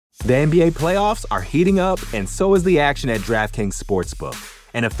The NBA playoffs are heating up, and so is the action at DraftKings Sportsbook,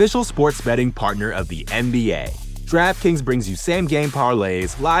 an official sports betting partner of the NBA. DraftKings brings you same-game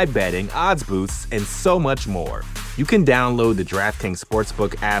parlays, live betting, odds boosts, and so much more. You can download the DraftKings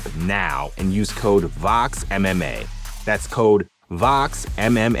Sportsbook app now and use code VOXMMA. That's code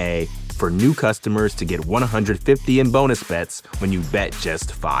VOXMMA for new customers to get $150 in bonus bets when you bet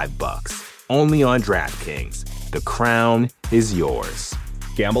just $5. Only on DraftKings. The crown is yours.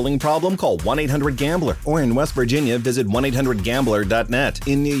 Gambling problem? Call 1-800-GAMBLER. Or in West Virginia, visit 1-800-GAMBLER.net.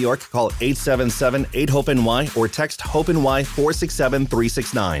 In New York, call 877-8-HOPE-NY or text HOPE-NY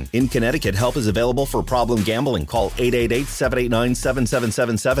 467-369. In Connecticut, help is available for problem gambling. Call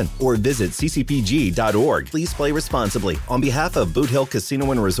 888-789-7777 or visit ccpg.org. Please play responsibly. On behalf of Boot Hill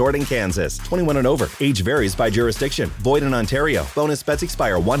Casino and Resort in Kansas, 21 and over. Age varies by jurisdiction. Void in Ontario. Bonus bets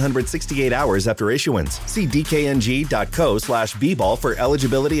expire 168 hours after issuance. See dkng.co/bball for eligibility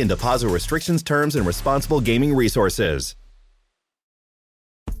and deposit restrictions, terms, and responsible gaming resources.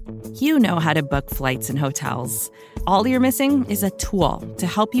 You know how to book flights and hotels. All you're missing is a tool to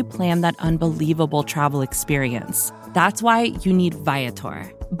help you plan that unbelievable travel experience. That's why you need Viator.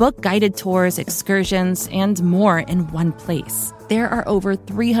 Book guided tours, excursions, and more in one place. There are over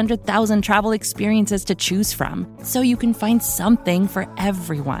 300,000 travel experiences to choose from, so you can find something for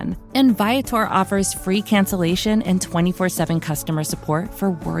everyone. And Viator offers free cancellation and 24/7 customer support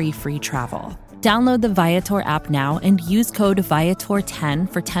for worry-free travel. Download the Viator app now and use code Viator10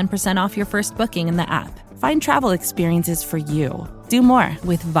 for 10% off your first booking in the app. Find travel experiences for you. Do more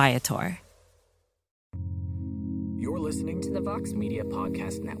with Viator. You're listening to the Vox Media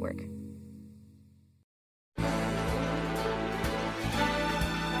Podcast Network.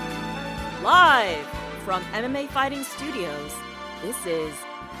 Live from MMA Fighting Studios, this is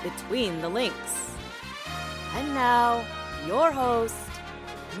Between the Links. And now, your host,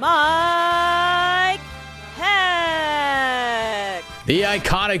 Mike Heck. The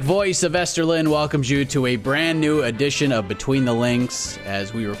iconic voice of Esther Lynn welcomes you to a brand new edition of Between the Links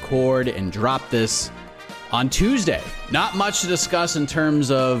as we record and drop this on Tuesday. Not much to discuss in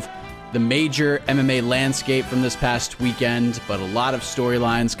terms of the major MMA landscape from this past weekend, but a lot of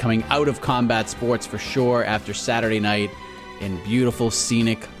storylines coming out of combat sports for sure after Saturday night in beautiful,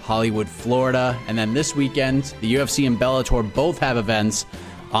 scenic Hollywood, Florida. And then this weekend, the UFC and Bellator both have events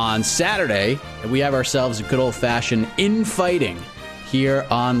on Saturday, and we have ourselves a good old-fashioned infighting here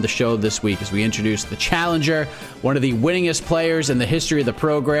on the show this week as we introduce the challenger, one of the winningest players in the history of the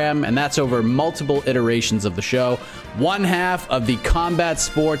program, and that's over multiple iterations of the show. One half of the combat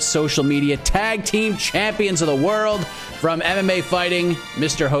sports social media tag team champions of the world from MMA fighting,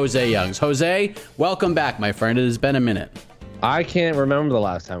 Mr. Jose Youngs. Jose, welcome back, my friend. It has been a minute. I can't remember the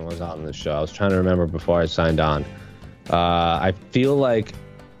last time I was on this show. I was trying to remember before I signed on. I feel like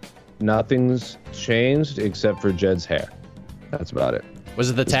nothing's changed except for Jed's hair. That's about it. Was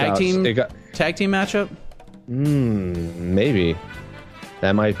it the tag team matchup? Maybe.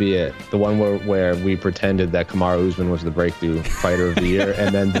 That might be it. The one where we pretended that Kamaru Usman was the breakthrough fighter of the year,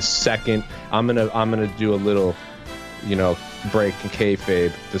 and then the second I'm gonna do a little, break and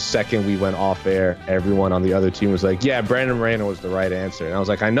kayfabe. The second we went off air, everyone on the other team was like, "Yeah, Brandon Moreno was the right answer," and I was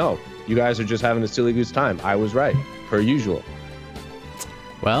like, "I know. You guys are just having a silly goose time. I was right, per usual."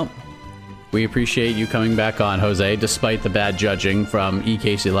 Well, we appreciate you coming back on, Jose, despite the bad judging from E.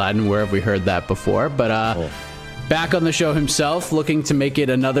 Casey Latin. Where have we heard that before? But back on the show himself, looking to make it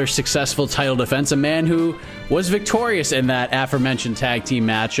another successful title defense, a man who was victorious in that aforementioned tag team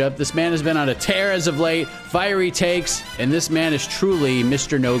matchup. This man has been on a tear as of late, fiery takes, and this man is truly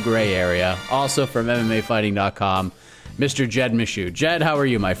Mr. No Gray Area. Also from MMAfighting.com, Mr. Jed Mishu. Jed, how are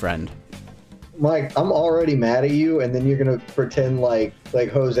you, my friend? Mike, I'm already mad at you, and then you're gonna pretend like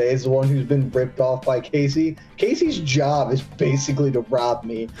Jose is the one who's been ripped off by Casey. Casey's job is basically to rob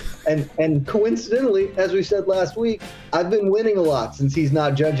me, and coincidentally, as we said last week, I've been winning a lot since he's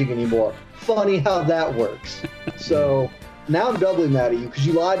not judging anymore. Funny how that works. So now I'm doubly mad at you because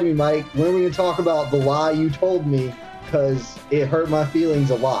you lied to me, Mike. When are we gonna talk about the lie you told me? Because it hurt my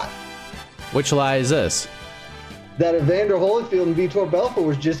feelings a lot. Which lie is this? That Evander Holyfield and Vitor Belfort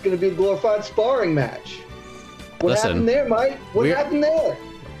was just going to be a glorified sparring match. What happened there, Mike? What happened there?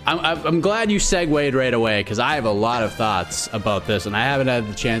 I'm glad you segued right away because I have a lot of thoughts about this, and I haven't had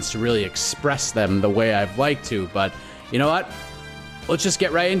the chance to really express them the way I'd like to. But you know what? Let's just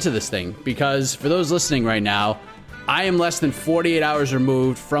get right into this thing because for those listening right now, I am less than 48 hours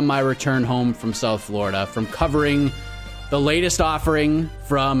removed from my return home from South Florida, from covering the latest offering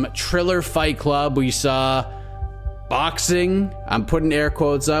from Triller Fight Club. We saw boxing, I'm putting air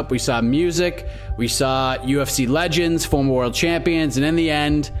quotes up. We saw music, we saw UFC legends, former world champions, and in the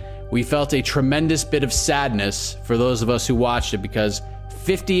end, we felt a tremendous bit of sadness for those of us who watched it because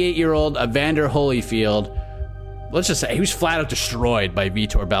 58-year-old Evander Holyfield, let's just say he was flat out destroyed by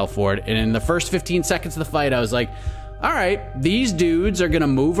Vitor Belfort. And in the first 15 seconds of the fight, I was like, all right, these dudes are going to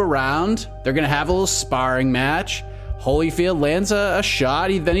move around. They're going to have a little sparring match. Holyfield lands a shot.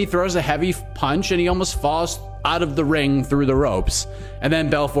 Then he throws a heavy punch, and he almost falls out of the ring through the ropes. And then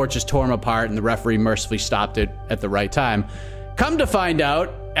Belfort just tore him apart, and the referee mercifully stopped it at the right time. Come to find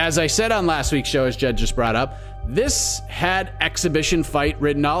out, as I said on last week's show, as Jed just brought up, this had exhibition fight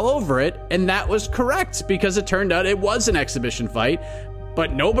written all over it, and that was correct because it turned out it was an exhibition fight.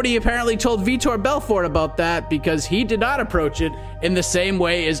 But nobody apparently told Vitor Belfort about that because he did not approach it in the same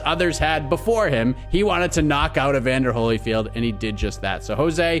way as others had before him. He wanted to knock out Evander Holyfield, and he did just that. So,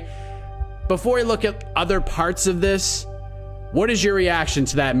 Jose, before we look at other parts of this, what is your reaction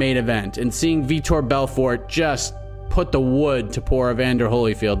to that main event and seeing Vitor Belfort just put the wood to poor Evander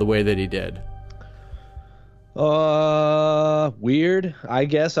Holyfield the way that he did? Weird, I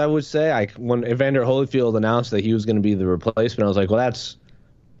guess I would say. When Evander Holyfield announced that he was going to be the replacement, I was like, well, that's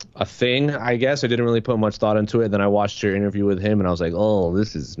a thing, I guess. I didn't really put much thought into it. Then I watched your interview with him, and I was like, oh,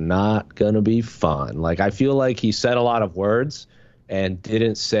 this is not going to be fun. Like, I feel like he said a lot of words and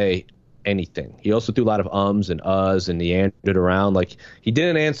didn't say anything. He also threw a lot of ums and uhs and meandered around. Like, he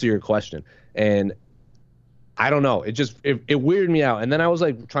didn't answer your question. And I don't know. It weirded me out. And then I was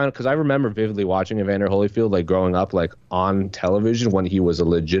like because I remember vividly watching Evander Holyfield like growing up like on television when he was a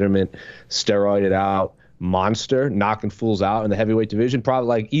legitimate steroided out monster, knocking fools out in the heavyweight division, probably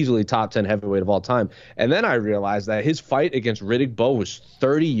like easily top 10 heavyweight of all time. And then I realized that his fight against Riddick Bowe was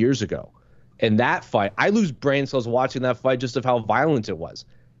 30 years ago. And that fight, I lose brain cells watching that fight just of how violent it was.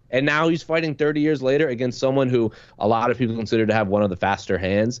 And now he's fighting 30 years later against someone who a lot of people consider to have one of the faster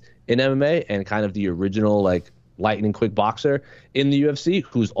hands in MMA and kind of the original like lightning quick boxer in the UFC,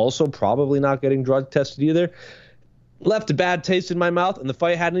 who's also probably not getting drug tested either. Left a bad taste in my mouth, and the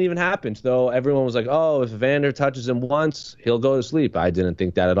fight hadn't even happened, though everyone was like, oh, if Evander touches him once, he'll go to sleep. I didn't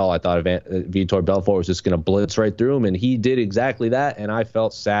think that at all. I thought Vitor Belfort was just going to blitz right through him, and he did exactly that, and I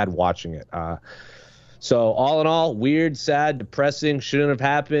felt sad watching it. So all in all, weird, sad, depressing, shouldn't have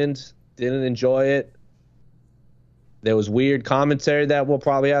happened, didn't enjoy it. There was weird commentary that we'll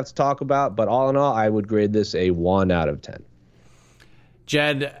probably have to talk about, but all in all, I would grade this a 1 out of 10.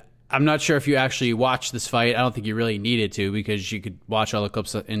 Jed, I'm not sure if you actually watched this fight. I don't think you really needed to because you could watch all the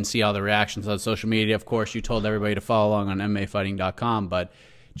clips and see all the reactions on social media. Of course, you told everybody to follow along on MMAfighting.com, but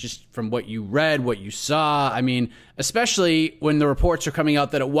just from what you read, what you saw, I mean, especially when the reports are coming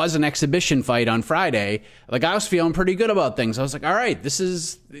out that it was an exhibition fight on Friday, like I was feeling pretty good about things. I was like, all right,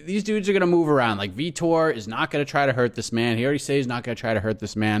 these dudes are going to move around. Like Vitor is not going to try to hurt this man. He already said he's not going to try to hurt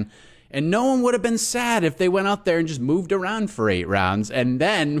this man. And no one would have been sad if they went out there and just moved around for 8 rounds. And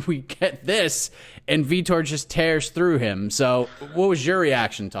then we get this, and Vitor just tears through him. So what was your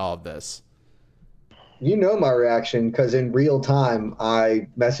reaction to all of this? You know my reaction because in real time I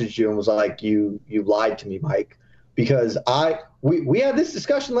messaged you and was like, "You lied to me, Mike," because we had this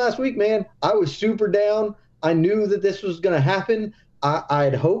discussion last week, man. I was super down. I knew that this was going to happen. I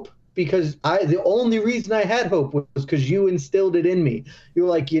had hope because the only reason I had hope was because you instilled it in me. You were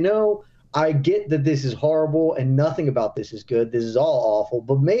like, I get that this is horrible and nothing about this is good. This is all awful,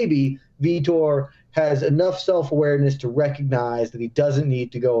 but maybe Vitor has enough self-awareness to recognize that he doesn't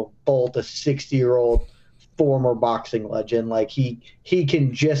need to go bolt a 60-year-old former boxing legend. Like he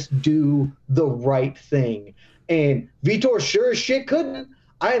can just do the right thing. And Vitor sure as shit couldn't.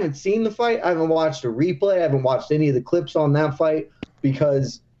 I haven't seen the fight. I haven't watched a replay. I haven't watched any of the clips on that fight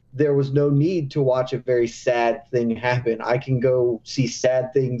because there was no need to watch a very sad thing happen. I can go see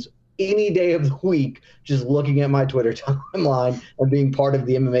sad things any day of the week just looking at my Twitter timeline and being part of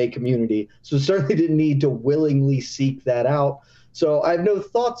the MMA community. So certainly didn't need to willingly seek that out. So I have no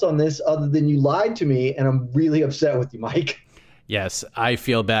thoughts on this other than you lied to me, and I'm really upset with you, Mike. Yes, I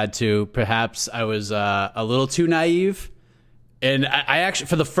feel bad too. Perhaps I was a little too naive. And I actually,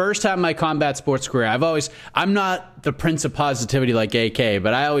 for the first time in my combat sports career, I'm not the prince of positivity like AK,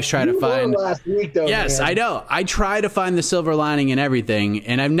 but I always try to find. Last week, though, yes, man. I know. I try to find the silver lining in everything,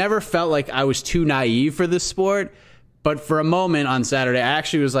 and I've never felt like I was too naive for this sport. But for a moment on Saturday, I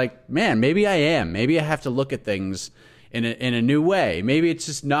actually was like, man, maybe I am. Maybe I have to look at things in a new way. Maybe it's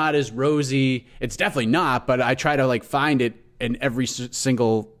just not as rosy. It's definitely not, but I try to like find it in every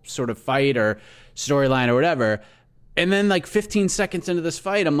single sort of fight or storyline or whatever. And then like 15 seconds into this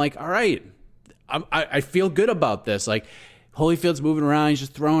fight, I'm like, all right, I feel good about this. Like Holyfield's moving around. He's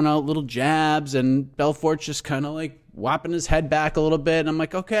just throwing out little jabs and Belfort's just kind of like whopping his head back a little bit. And I'm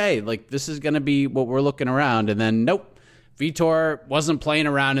like, okay, like this is going to be what we're looking around. And then nope, Vitor wasn't playing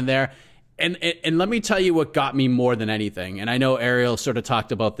around in there. And let me tell you what got me more than anything. And I know Ariel sort of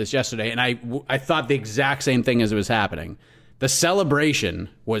talked about this yesterday, and I thought the exact same thing as it was happening. The celebration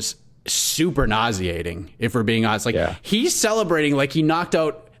was super nauseating, if we're being honest. He's celebrating like he knocked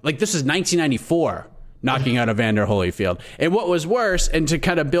out, like this is 1994, knocking out Evander Holyfield. And what was worse, and to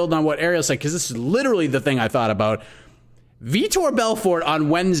kind of build on what Ariel said, because this is literally the thing I thought about, Vitor Belfort on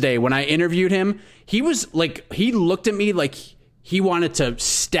Wednesday, when I interviewed him, he was like, he looked at me like he wanted to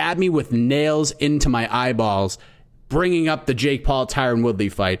stab me with nails into my eyeballs, bringing up the Jake Paul-Tyron Woodley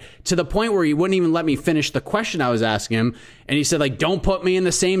fight, to the point where he wouldn't even let me finish the question I was asking him. And he said, like, don't put me in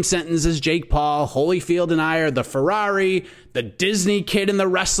the same sentence as Jake Paul. Holyfield and I are the Ferrari, the Disney kid and the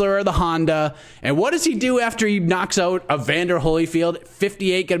wrestler are the Honda. And what does he do after he knocks out Evander Holyfield?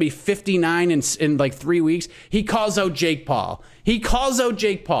 58, going to be 59 in like 3 weeks. He calls out Jake Paul.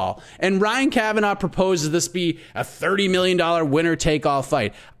 And Ryan Kavanaugh proposes this be a $30 million winner-take-all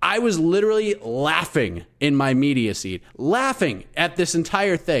fight. I was literally laughing in my media seat, laughing at this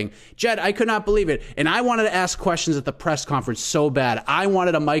entire thing. Jed, I could not believe it. And I wanted to ask questions at the press conference so bad. I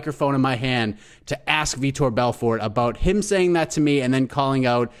wanted a microphone in my hand to ask Vitor Belfort about him saying that to me and then calling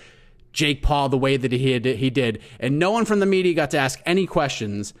out Jake Paul the way that he did. And no one from the media got to ask any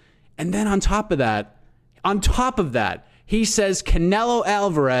questions. And then on top of that, he says Canelo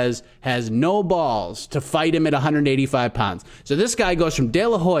Alvarez has no balls to fight him at 185 pounds. So this guy goes from De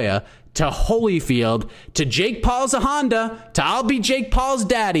La Hoya to Holyfield to Jake Paul's a Honda to I'll be Jake Paul's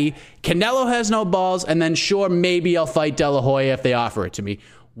daddy. Canelo has no balls, and then sure, maybe I'll fight De La Hoya if they offer it to me.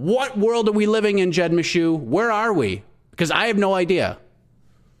 What world are we living in, Jed Mishu? Where are we? Because I have no idea.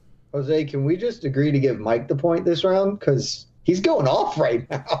 Jose, can we just agree to give Mike the point this round? Because he's going off right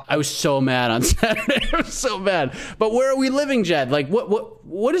now. I was so mad on Saturday. I was so mad. But where are we living, Jed? Like,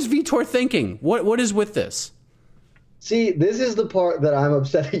 what is Vitor thinking? What is with this? See, this is the part that I'm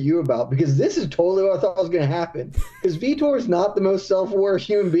upset at you about, because this is totally what I thought was going to happen. Because Vitor is not the most self-aware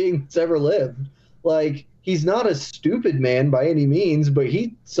human being that's ever lived. Like, he's not a stupid man by any means, but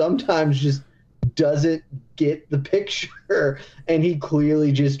he sometimes just doesn't get the picture. And he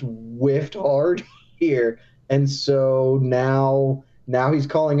clearly just whiffed hard here. And so now he's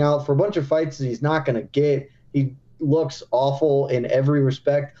calling out for a bunch of fights that he's not going to get. He looks awful in every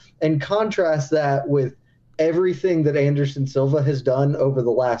respect. And contrast that with everything that Anderson Silva has done over the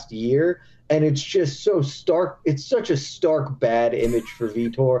last year. And it's just so stark. It's such a stark bad image for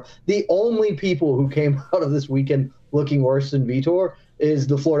Vitor. The only people who came out of this weekend looking worse than Vitor is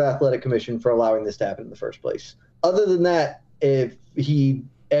the Florida Athletic Commission for allowing this to happen in the first place. Other than that,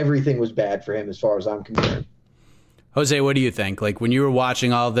 everything was bad for him as far as I'm concerned. Jose, what do you think? Like, when you were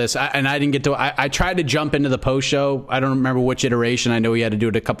watching all of this, I didn't get to, I tried to jump into the post show. I don't remember which iteration. I know we had to do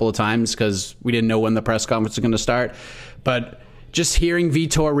it a couple of times because we didn't know when the press conference was going to start. But just hearing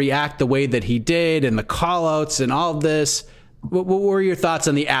Vitor react the way that he did and the call outs and all of this, what were your thoughts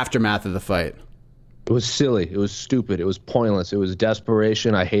on the aftermath of the fight? It was silly. It was stupid. It was pointless. It was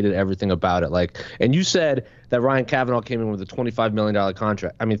desperation. I hated everything about it. Like, and you said that Ryan Kavanaugh came in with a $25 million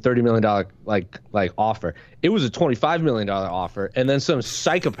contract. I mean, $30 million like offer. It was a $25 million offer, and then some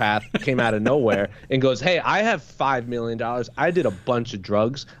psychopath came out of nowhere and goes, "Hey, I have $5 million. I did a bunch of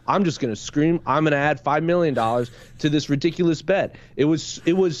drugs. I'm just gonna scream. I'm gonna add $5 million to this ridiculous bet." It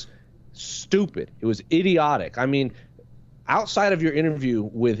was stupid. It was idiotic. I mean, outside of your interview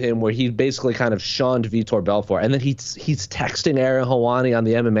with him where he basically kind of shunned Vitor Belfort, and then he's texting Aaron Hawani on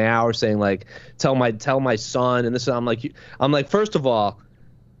the MMA Hour saying, like, tell my son, and this, and I'm like, first of all,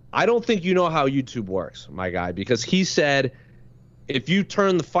 I don't think you know how YouTube works, my guy, because he said if you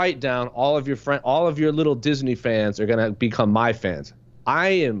turn the fight down, all of your little Disney fans are going to become my fans. I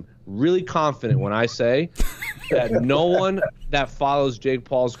am really confident when I say that no one that follows Jake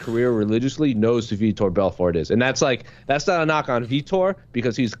Paul's career religiously knows who Vitor Belfort is. And that's not a knock on Vitor,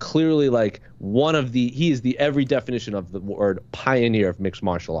 because he's clearly like he is the every definition of the word pioneer of mixed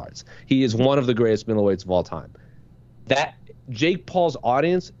martial arts. He is one of the greatest middleweights of all time. That Jake Paul's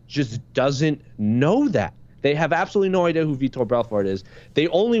audience just doesn't know that. They have absolutely no idea who Vitor Belfort is. They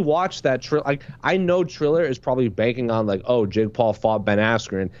only watch that Triller. Like, I know Triller is probably banking on, like, oh, Jake Paul fought Ben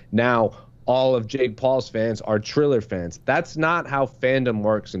Askren. Now all of Jake Paul's fans are Triller fans. That's not how fandom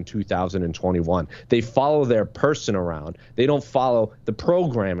works in 2021. They follow their person around. They don't follow the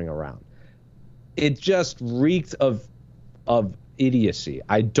programming around. It just reeked of idiocy.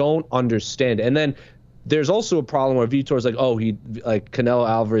 I don't understand. And then there's also a problem where Vitor's like, oh, Canelo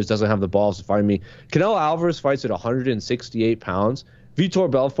Alvarez doesn't have the balls to fight me. Canelo Alvarez fights at 168 pounds. Vitor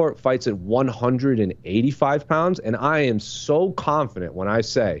Belfort fights at 185 pounds. And I am so confident when I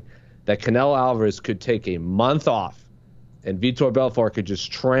say that Canelo Alvarez could take a month off and Vitor Belfort could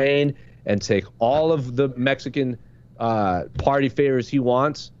just train and take all of the Mexican party favors he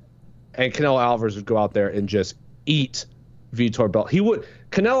wants, and Canelo Alvarez would go out there and just eat Vitor Belfort.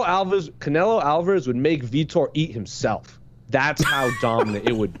 Canelo Alvarez would make Vitor eat himself. That's how dominant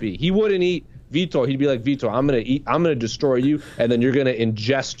it would be. He wouldn't eat Vitor. He'd be like, Vitor, I'm gonna destroy you, and then you're gonna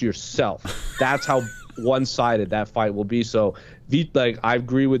ingest yourself. That's how one-sided that fight will be. So, I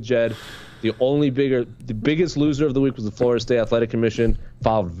agree with Jed. The biggest loser of the week was the Florida State Athletic Commission,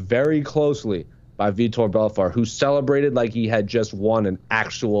 followed very closely by Vitor Belfort, who celebrated like he had just won an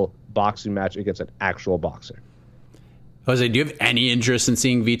actual boxing match against an actual boxer. Jose, do you have any interest in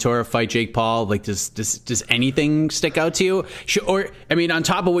seeing Vitor fight Jake Paul? Like, does anything stick out to you? On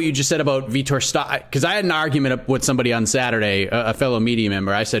top of what you just said about Vitor stock, because I had an argument with somebody on Saturday, a fellow media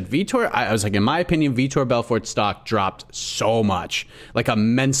member. I said, I was like, in my opinion, Vitor Belfort's stock dropped so much, like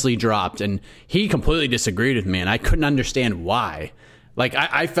immensely dropped. And he completely disagreed with me, and I couldn't understand why. Like,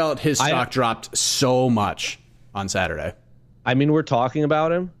 I felt his stock dropped so much on Saturday. I mean, we're talking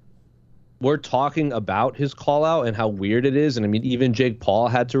about him. We're talking about his call out and how weird it is. And I mean, even Jake Paul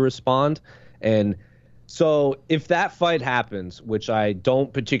had to respond. And so if that fight happens, which I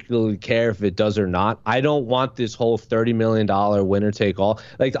don't particularly care if it does or not, I don't want this whole $30 million winner take all.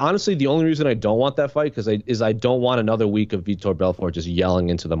 Like, honestly, the only reason I don't want that fight is I don't want another week of Vitor Belfort just yelling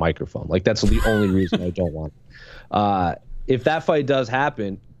into the microphone. Like, that's the only reason I don't want it. If that fight does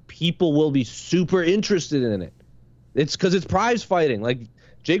happen, people will be super interested in it. It's because it's prize fighting. Like,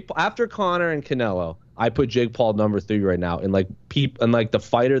 after Conor and Canelo, I put Jake Paul number 3 right now, and the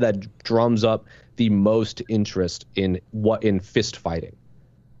fighter that drums up the most interest in fist fighting.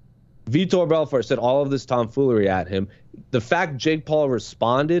 Vitor Belfort said all of this tomfoolery at him. The fact Jake Paul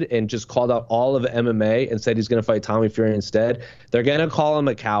responded and just called out all of MMA and said he's going to fight Tommy Fury instead, they're going to call him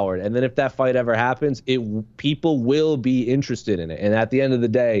a coward. And then if that fight ever happens, people will be interested in it. And at the end of the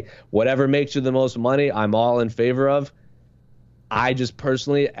day, whatever makes you the most money, I'm all in favor of. I just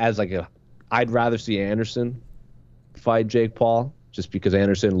personally, I'd rather see Anderson fight Jake Paul, just because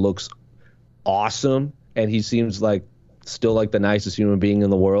Anderson looks awesome and he seems like still like the nicest human being in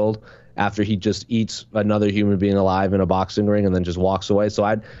the world after he just eats another human being alive in a boxing ring and then just walks away. So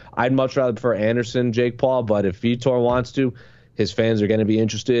I'd much rather prefer Anderson, Jake Paul, but if Vitor wants to, his fans are going to be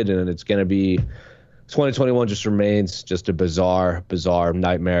interested, and it's going to be 2021 just remains just a bizarre,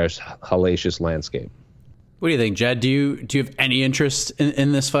 nightmarish, hellacious landscape. What do you think, Jed? Do you have any interest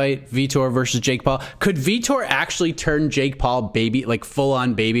in this fight, Vitor versus Jake Paul? Could Vitor actually turn Jake Paul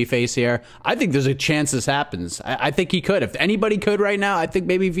full-on babyface here? I think there's a chance this happens. I think he could. If anybody could right now, I think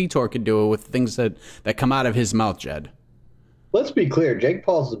maybe Vitor could do it with things that come out of his mouth, Jed. Let's be clear. Jake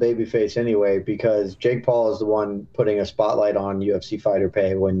Paul's the babyface anyway, because Jake Paul is the one putting a spotlight on UFC fighter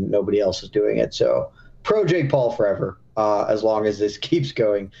pay when nobody else is doing it. So pro Jake Paul forever. As long as this keeps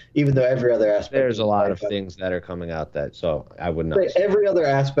going, even though every other aspect. There's a lot of things that are coming out so I would not. Every other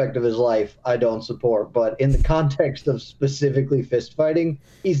aspect of his life, I don't support. But in the context of specifically fist fighting,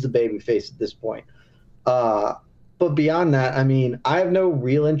 he's the babyface at this point. But beyond that, I mean, I have no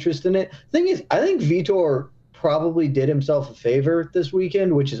real interest in it. Thing is, I think Vitor probably did himself a favor this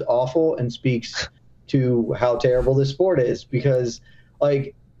weekend, which is awful and speaks to how terrible this sport is. Because,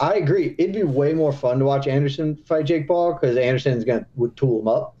 I agree. It'd be way more fun to watch Anderson fight Jake Paul because Anderson's would tool him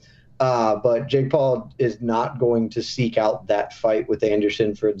up. But Jake Paul is not going to seek out that fight with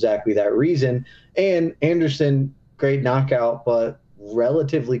Anderson for exactly that reason. And Anderson, great knockout, but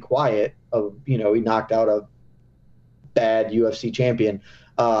relatively quiet. He knocked out a bad UFC champion.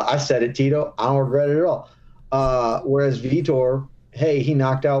 I said it, Tito. I don't regret it at all. Whereas Vitor, he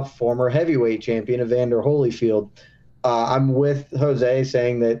knocked out former heavyweight champion Evander Holyfield. I'm with Jose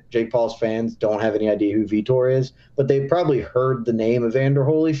saying that Jake Paul's fans don't have any idea who Vitor is, but they've probably heard the name Evander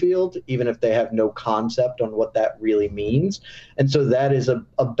Holyfield, even if they have no concept on what that really means. And so that is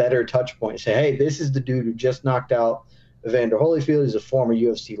a better touch point. Say, hey, this is the dude who just knocked out Evander Holyfield. He's a former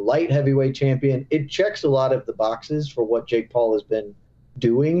UFC light heavyweight champion. It checks a lot of the boxes for what Jake Paul has been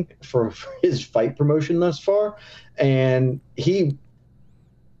doing for his fight promotion thus far. And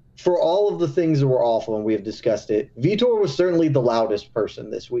for all of the things that were awful, and we have discussed it, Vitor was certainly the loudest person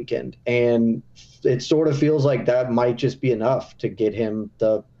this weekend. And it sort of feels like that might just be enough to get him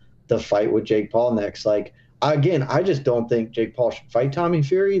the fight with Jake Paul next. Again, I just don't think Jake Paul should fight Tommy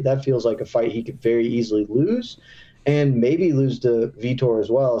Fury. That feels like a fight he could very easily lose, and maybe lose to Vitor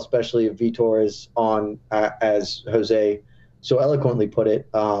as well, especially if Vitor is on, as Jose so eloquently put it,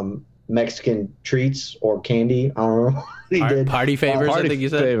 Mexican treats or candy. I don't know. He did. Party favors, I think you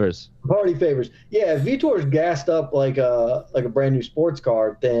said. Party favors. Yeah, if Vitor's gassed up like a brand new sports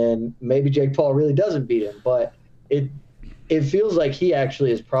car, then maybe Jake Paul really doesn't beat him. But it feels like he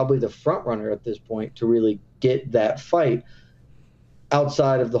actually is probably the front runner at this point to really get that fight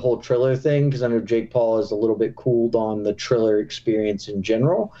outside of the whole Triller thing, because I know Jake Paul is a little bit cooled on the Triller experience in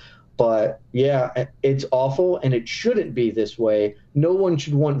general. But yeah, it's awful, and it shouldn't be this way. No one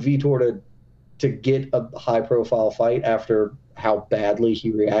should want Vitor to get a high-profile fight after how badly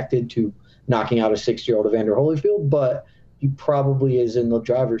he reacted to knocking out a 6-year-old Evander Holyfield, but he probably is in the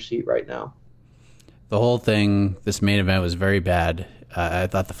driver's seat right now. The whole thing, this main event was very bad. I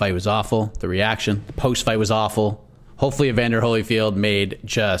thought the fight was awful. The reaction, the post-fight was awful. Hopefully Evander Holyfield made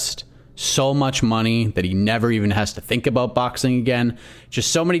just so much money that he never even has to think about boxing again.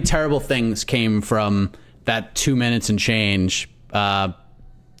 Just so many terrible things came from that 2 minutes and change. There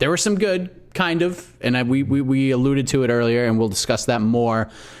were some good, kind of, and we alluded to it earlier, and we'll discuss that more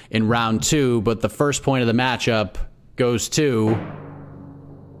in round 2. But the first point of the matchup goes to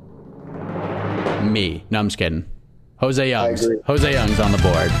me. No, I'm just kidding. Jose Young's on the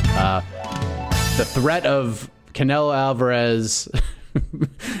board. The threat of Canelo Alvarez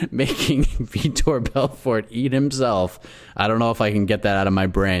making Vitor Belfort eat himself. I don't know if I can get that out of my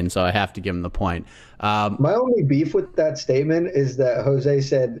brain, so I have to give him the point. My only beef with that statement is that Jose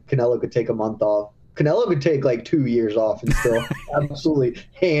said Canelo could take a month off. Canelo could take like 2 years off and still absolutely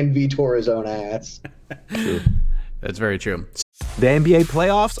hand Vitor his own ass. True. That's very true. The NBA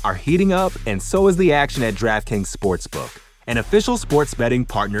playoffs are heating up, and so is the action at DraftKings Sportsbook, an official sports betting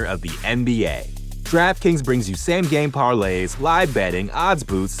partner of the NBA. DraftKings brings you same-game parlays, live betting, odds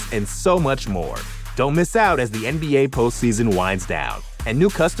boosts, and so much more. Don't miss out as the NBA postseason winds down. And new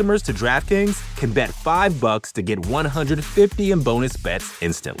customers to DraftKings can bet $5 to get $150 in bonus bets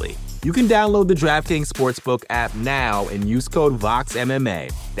instantly. You can download the DraftKings Sportsbook app now and use code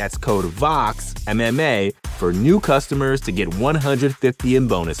VOXMMA. That's code VOXMMA for new customers to get $150 in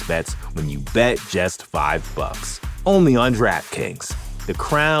bonus bets when you bet just $5. Only on DraftKings. The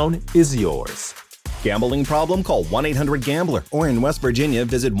crown is yours. Gambling problem? Call 1-800-GAMBLER. Or in West Virginia,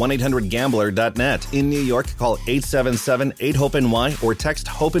 visit 1-800-GAMBLER.net. In New York, call 877-8-HOPE-NY or text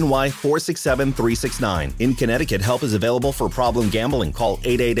HOPE-NY 467-369. In Connecticut, help is available for problem gambling. Call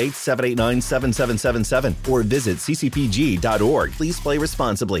 888-789-7777 or visit ccpg.org. Please play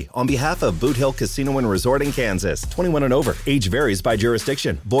responsibly. On behalf of Boot Hill Casino and Resort in Kansas, 21 and over. Age varies by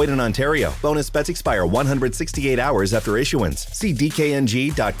jurisdiction. Void in Ontario. Bonus bets expire 168 hours after issuance. See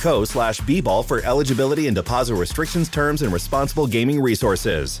dkng.co/bball for eligibility and deposit restrictions, terms, and responsible gaming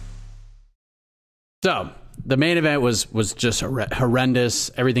resources. So the main event was just horrendous,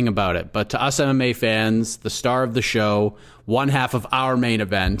 everything about it. But to us MMA fans, the star of the show, one half of our main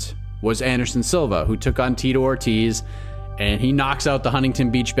event, was Anderson Silva, who took on Tito Ortiz, and he knocks out the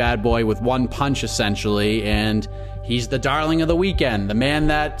Huntington Beach bad boy with one punch, essentially, and he's the darling of the weekend, the man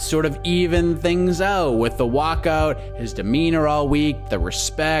that sort of evened things out with the walkout, his demeanor all week, the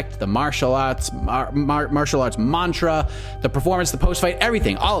respect, the martial arts mantra, the performance, the post-fight,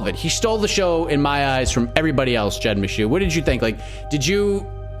 everything, all of it. He stole the show in my eyes from everybody else, Jed Meshew. What did you think? Like, did you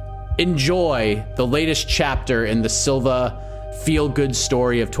enjoy the latest chapter in the Silva feel-good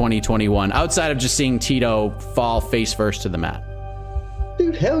story of 2021, outside of just seeing Tito fall face first to the mat?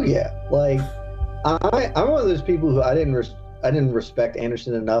 Dude, hell yeah. Like, I'm one of those people who I didn't respect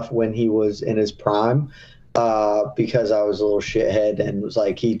Anderson enough when he was in his prime, because I was a little shithead and was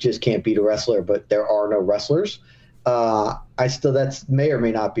like, he just can't beat a wrestler, but there are no wrestlers. That may or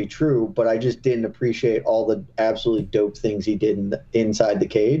may not be true, but I just didn't appreciate all the absolutely dope things he did inside the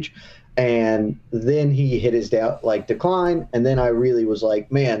cage. And then he hit his decline, and then I really was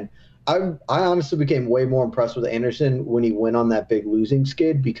like, man, I honestly became way more impressed with Anderson when he went on that big losing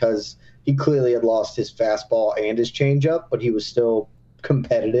skid, because he clearly had lost his fastball and his changeup, but he was still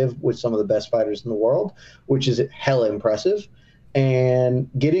competitive with some of the best fighters in the world, which is hella impressive. And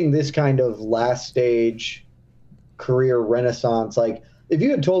getting this kind of last stage career renaissance, like, if you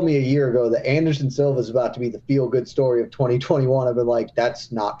had told me a year ago that Anderson Silva is about to be the feel-good story of 2021, I've been like,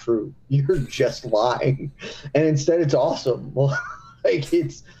 that's not true. You're just lying. And instead, it's awesome. Well, like,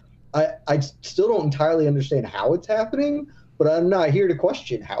 I still don't entirely understand how it's happening, but I'm not here to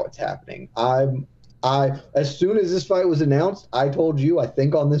question how it's happening. As soon as this fight was announced, I told you, I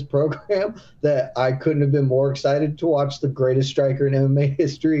think on this program, that I couldn't have been more excited to watch the greatest striker in MMA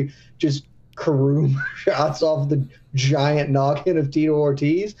history just caroom shots off the giant noggin of Tito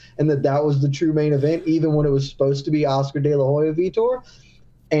Ortiz, and that was the true main event, even when it was supposed to be Oscar De La Hoya Vitor.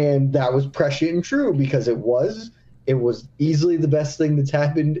 And that was prescient and true, because it was easily the best thing that's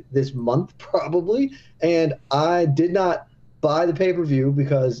happened this month, probably. And I did not buy the pay-per-view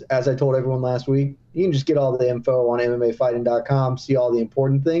because, as I told everyone last week, you can just get all the info on MMAfighting.com, see all the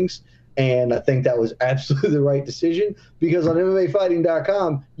important things, And I think that was absolutely the right decision, because on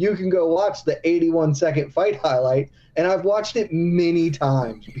MMAfighting.com, you can go watch the 81-second fight highlight, and I've watched it many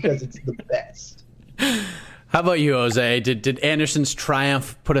times because it's the best. How about you, Jose? Did Anderson's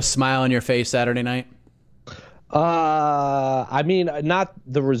triumph put a smile on your face Saturday night? I mean, not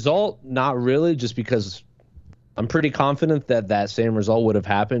the result, not really, just because I'm pretty confident that that same result would have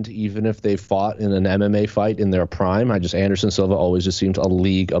happened even if they fought in an MMA fight in their prime. Anderson Silva always just seemed a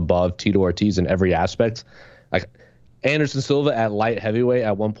league above Tito Ortiz in every aspect. Like, Anderson Silva at light heavyweight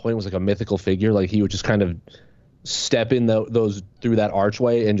at one point was like a mythical figure. Like, he would just kind of step in those through that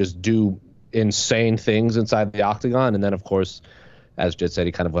archway and just do insane things inside the octagon. And then, of course, as Jed said,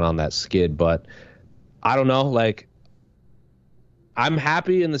 he kind of went on that skid. But I don't know, like, I'm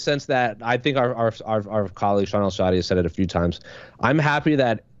happy in the sense that I think our colleague Sean El-Shadi has said it a few times. I'm happy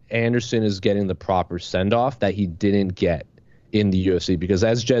that Anderson is getting the proper send-off that he didn't get in the UFC, because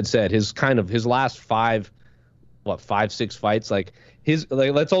as Jed said, his last 5-6 fights,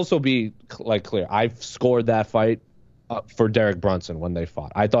 let's also be clear. I've scored that fight for Derek Brunson when they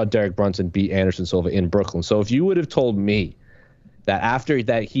fought. I thought Derek Brunson beat Anderson Silva in Brooklyn. So if you would have told me that after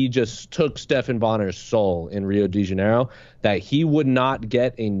that he just took Stephan Bonner's soul in Rio de Janeiro, that he would not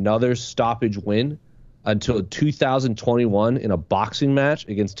get another stoppage win until 2021 in a boxing match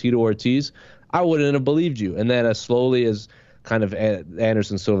against Tito Ortiz, I wouldn't have believed you. And then as slowly as kind of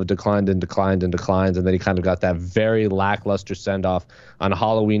Anderson Silva declined, and then he kind of got that very lackluster send-off on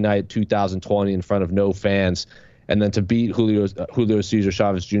Halloween night 2020 in front of no fans, and then to beat Julio Cesar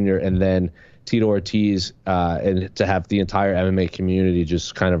Chavez Jr. and then Tito Ortiz, and to have the entire MMA community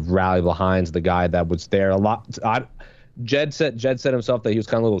just kind of rally behind the guy that was there a lot. Jed said himself that he was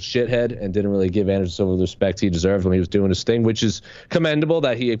kind of a little shithead and didn't really give Anderson Silva the respect he deserved when he was doing his thing, which is commendable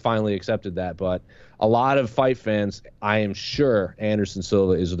that he finally accepted that. But a lot of fight fans, I am sure Anderson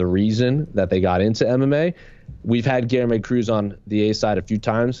Silva is the reason that they got into MMA. We've had Guilherme Cruz on the A side a few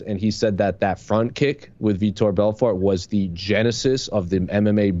times, and he said that front kick with Vitor Belfort was the genesis of the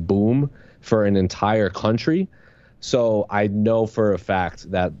MMA boom for an entire country. So I know for a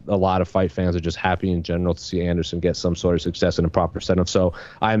fact that a lot of fight fans are just happy in general to see Anderson get some sort of success in a proper setup. So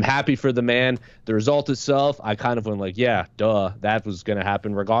I'm happy for the man. The result itself, I kind of went like, yeah, duh, that was going to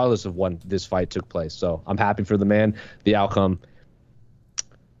happen regardless of when this fight took place. So I'm happy for the man. The outcome,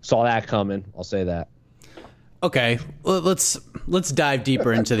 saw that coming. I'll say that. Okay, let's dive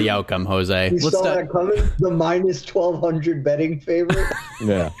deeper into the outcome, Jose. Saw that coming? The minus 1,200 betting favorite?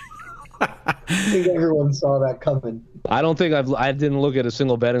 Yeah. I think everyone saw that coming. I don't think I didn't look at a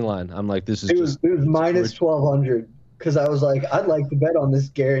single betting line. I'm like, this is it was minus 1,200 because I was like, I'd like to bet on this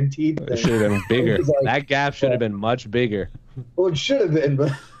guaranteed thing. It should have been bigger. Like, that gap should have been much bigger. Well, it should have been,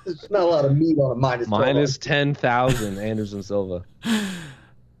 but there's not a lot of meat on a minus 10,000 Anderson Silva.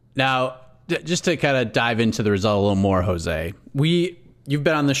 Now, just to kind of dive into the result a little more, Jose, you've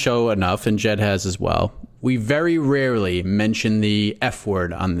been on the show enough, and Jed has as well. We very rarely mention the F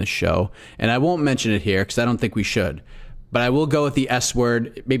word on this show, and I won't mention it here because I don't think we should. But I will go with the S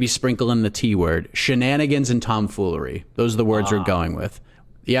word, maybe sprinkle in the T word. Shenanigans and tomfoolery. Those are the words we're going with.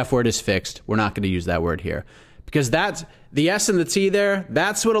 The F word is fixed. We're not going to use that word here. Because that's the S and the T there,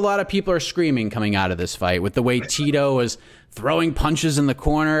 that's what a lot of people are screaming coming out of this fight with the way Tito is throwing punches in the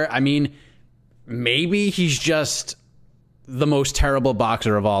corner. I mean, maybe he's just the most terrible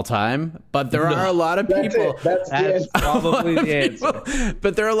boxer of all time, but there are a lot of people. That's probably the answer.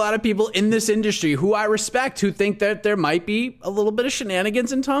 But there are a lot of people in this industry who I respect who think that there might be a little bit of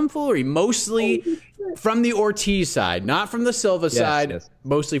shenanigans and tomfoolery, mostly from the Ortiz side, not from the Silva side,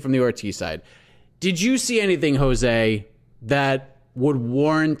 mostly from the Ortiz side. Did you see anything, Jose, that would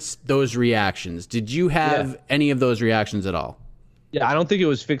warrant those reactions? Did you have any of those reactions at all? Yeah, I don't think it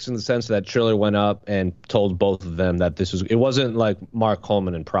was fixed in the sense that Triller went up and told both of them that it wasn't like Mark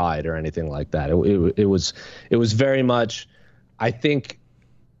Coleman and Pride or anything like that. It was very much, I think,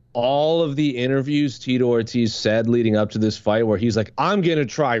 all of the interviews Tito Ortiz said leading up to this fight where he's like, I'm going to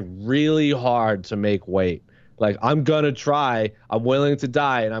try really hard to make weight. Like, I'm going to try. I'm willing to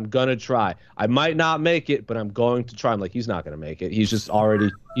die, and I'm going to try. I might not make it, but I'm going to try. I'm like, he's not going to make it. He just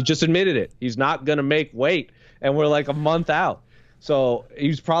admitted it. He's not going to make weight, and we're like a month out. So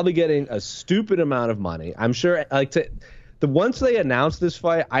he's probably getting a stupid amount of money. I'm sure once they announced this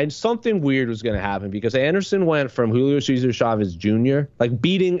fight, something weird was going to happen because Anderson went from Julio Cesar Chavez Jr.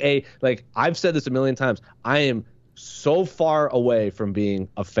 beating I've said this a million times. I am so far away from being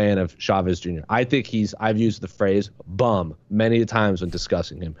a fan of Chavez Jr. I think I've used the phrase bum many times when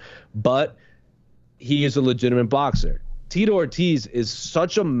discussing him, but he is a legitimate boxer. Tito Ortiz is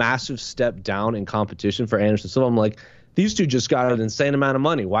such a massive step down in competition for Anderson Silva. I'm like, These two just got an insane amount of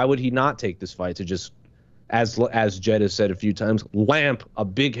money. Why would he not take this fight to just, as Jed has said a few times, lamp a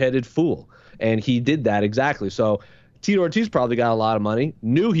big-headed fool? And he did that exactly. So Tito Ortiz probably got a lot of money,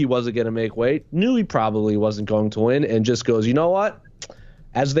 knew he wasn't going to make weight, knew he probably wasn't going to win, and just goes, you know what?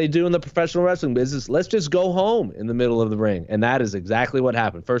 As they do in the professional wrestling business, let's just go home in the middle of the ring. And that is exactly what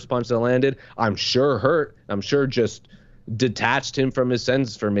happened. First punch that landed, I'm sure hurt. I'm sure just detached him from his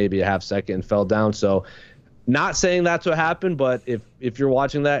senses for maybe a half second and fell down. So not saying that's what happened, but if you're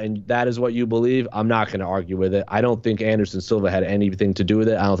watching that and that is what you believe, I'm not going to argue with it. I don't think Anderson Silva had anything to do with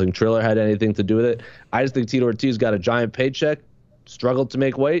it. I don't think Triller had anything to do with it. I just think Tito Ortiz got a giant paycheck, struggled to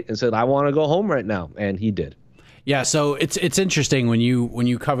make weight, and said, I want to go home right now. And he did. Yeah, so it's interesting when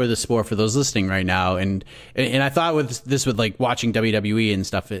you cover the sport for those listening right now, and I thought with like watching WWE and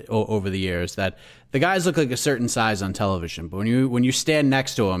stuff over the years that the guys look like a certain size on television, but when you stand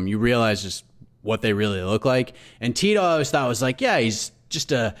next to them, you realize just what they really look like. And Tito, I always thought was like, yeah, he's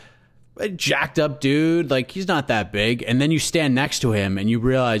just a jacked up dude, like he's not that big. And then you stand next to him and you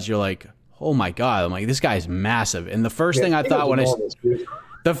realize you're like, oh my god, I'm like, this guy's massive. And the first thing I thought when I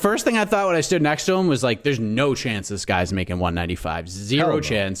stood next to him was like, there's no chance this guy's making 195. Zero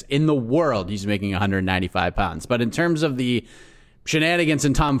chance in the world he's making 195 pounds. But in terms of the shenanigans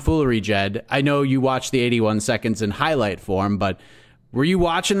and tomfoolery, Jed, I know you watched the 81 seconds in highlight form, but were you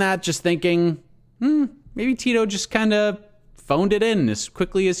watching that just thinking, maybe Tito just kind of phoned it in as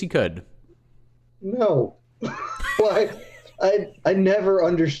quickly as he could? No. Like, I never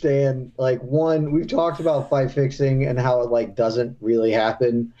understand, like, one, we've talked about fight fixing and how it, like, doesn't really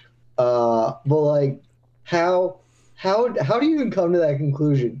happen. But, like, how do you even come to that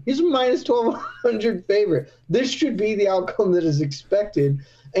conclusion? He's a minus 1,200 favorite. This should be the outcome that is expected.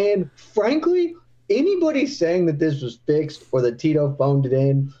 And, frankly, anybody saying that this was fixed or that Tito phoned it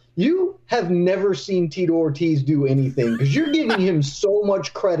in, you have never seen Tito Ortiz do anything because you're giving him so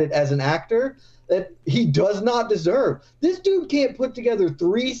much credit as an actor that he does not deserve. This dude can't put together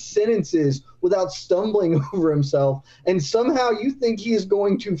 3 sentences without stumbling over himself, and somehow you think he is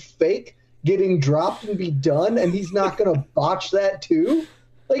going to fake getting dropped and be done, and he's not going to botch that too?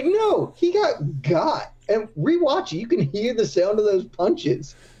 Like, no, he got. And rewatch it, you can hear the sound of those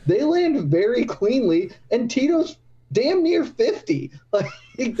punches. They land very cleanly, and Tito's damn near 50. Like,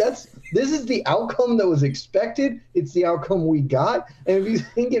 this is the outcome that was expected. It's the outcome we got. And if you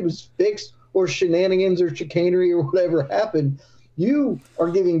think it was fixed or shenanigans or chicanery or whatever happened, you are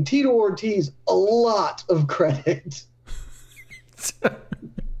giving Tito Ortiz a lot of credit.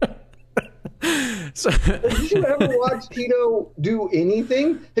 Did you ever watch Tito do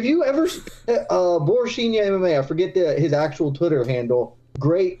anything? Have you ever Borshinia MMA, I forget his actual Twitter handle,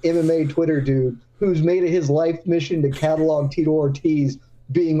 great MMA Twitter dude who's made it his life mission to catalog Tito Ortiz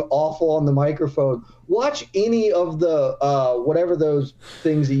being awful on the microphone. Watch any of the whatever those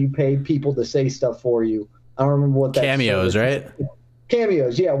things that you pay people to say stuff for you. I don't remember what that cameos, right?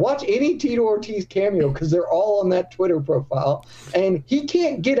 Cameos, yeah. Watch any Tito Ortiz cameo because they're all on that Twitter profile. And he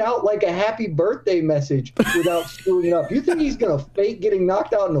can't get out like a happy birthday message without screwing it up. You think he's going to fake getting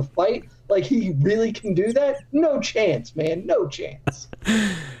knocked out in a fight like he really can do that? No chance, man. No chance.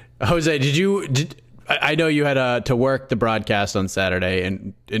 Jose, I know you had to work the broadcast on Saturday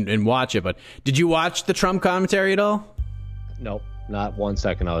and watch it, but did you watch the Trump commentary at all? Nope, not 1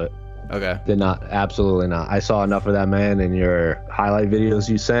 second of it. Okay. Did not. Absolutely not. I saw enough of that man in your highlight videos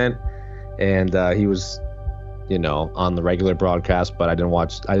you sent, and he was, on the regular broadcast, but I didn't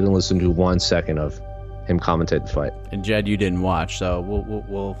listen to 1 second of him commentate the fight. And Jed, you didn't watch, so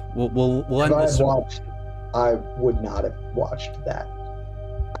we'll end this. I would not have watched that.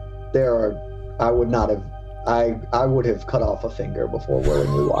 I would have cut off a finger before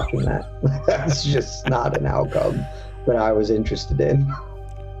willingly watching that. That's just not an outcome that I was interested in.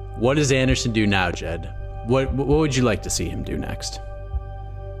 What does Anderson do now, Jed? What would you like to see him do next?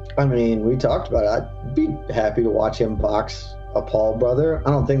 I mean, we talked about it. I'd be happy to watch him box a Paul brother.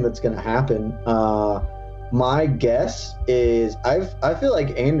 I don't think that's going to happen. My guess is I feel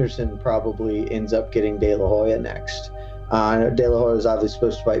like Anderson probably ends up getting De La Hoya next. I know De La Hoya is obviously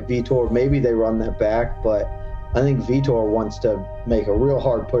supposed to fight Vitor. Maybe they run that back, but I think Vitor wants to make a real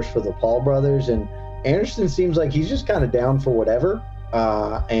hard push for the Paul brothers, and Anderson seems like he's just kind of down for whatever.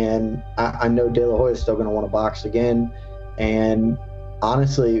 And I know De La Hoya is still going to want to box again. And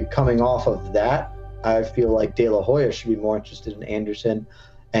honestly, coming off of that, I feel like De La Hoya should be more interested in Anderson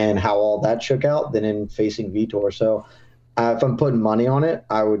and how all that shook out than in facing Vitor. So if I'm putting money on it,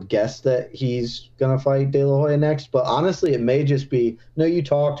 I would guess that he's going to fight De La Hoya next. But honestly, it may just be, you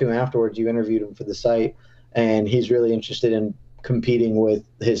talked to him afterwards. You interviewed him for the site, and he's really interested in competing with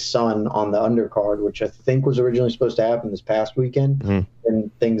his son on the undercard, which I think was originally supposed to happen this past weekend,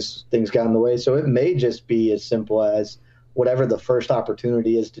 and things got in the way. So it may just be as simple as whatever the first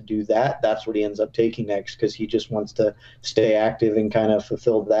opportunity is to do that, that's what he ends up taking next, because he just wants to stay active and kind of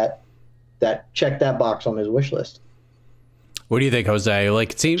fulfill that check that box on his wish list. What do you think, Jose?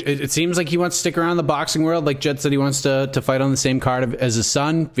 Like, it seems like he wants to stick around the boxing world. Like Jed said, he wants to fight on the same card as his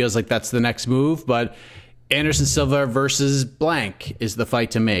son. Feels like that's the next move. But Anderson Silva versus blank is the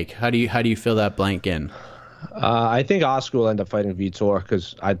fight to make. How do you fill that blank in? I think Oscar will end up fighting Vitor,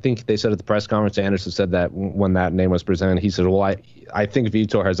 because I think they said at the press conference, Anderson said that when that name was presented, he said, well, I think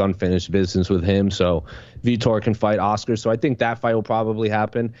Vitor has unfinished business with him, so Vitor can fight Oscar. So I think that fight will probably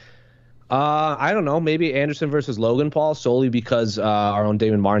happen. I don't know, maybe Anderson versus Logan Paul, solely because our own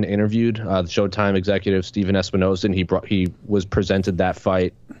Damon Martin interviewed the Showtime executive Steven Espinosa, and he was presented that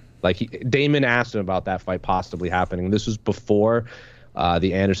fight. Like Damon asked him about that fight possibly happening. This was before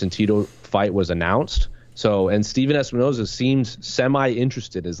the Anderson Tito fight was announced. So, and Steven Espinosa seems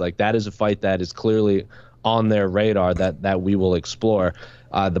semi-interested. That is a fight that is clearly on their radar that we will explore.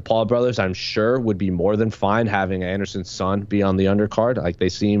 The Paul brothers, I'm sure, would be more than fine having Anderson's son be on the undercard. Like, they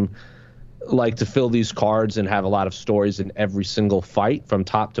seem like to fill these cards and have a lot of stories in every single fight from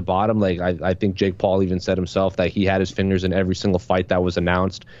top to bottom. Like, I think Jake Paul even said himself that he had his fingers in every single fight that was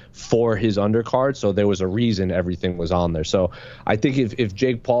announced for his undercard. So there was a reason everything was on there. So I think if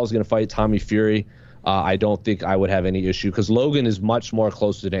Jake Paul is going to fight Tommy Fury, I don't think I would have any issue, because Logan is much more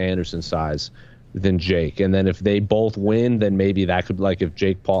closer to Anderson's size than Jake. And then if they both win, then maybe that could, like, if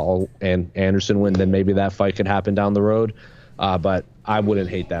Jake Paul and Anderson win, then maybe that fight could happen down the road. But I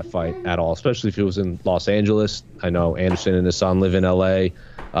wouldn't hate that fight at all, especially if it was in Los Angeles. I know Anderson and his son live in L.A.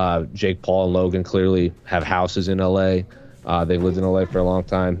 Jake Paul and Logan clearly have houses in L.A. They've lived in L.A. for a long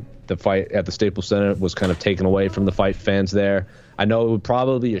time. The fight at the Staples Center was kind of taken away from the fight fans there. I know it would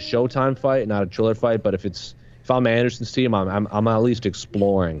probably be a Showtime fight, not a Triller fight, but if I'm Anderson's team, I'm at least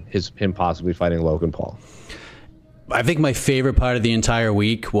exploring him possibly fighting Logan Paul. I think my favorite part of the entire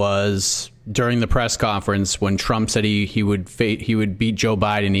week was during the press conference when Trump said he would beat Joe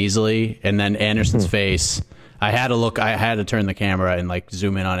Biden easily, and then Anderson's face. I had to turn the camera and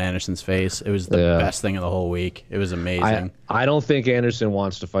zoom in on Anderson's face. It was the best thing of the whole week. It was amazing. I don't think Anderson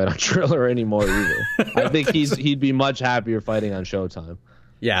wants to fight on Triller anymore either. I think he'd be much happier fighting on Showtime.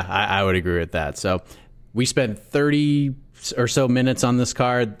 Yeah, I would agree with that. So we spent 30 or so minutes on this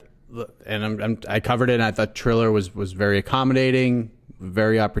card, and I covered it, and I thought Triller was very accommodating,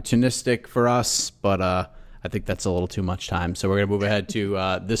 very opportunistic for us, but I think that's a little too much time. So we're going to move ahead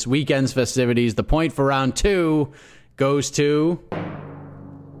to this weekend's festivities. The point for round 2 goes to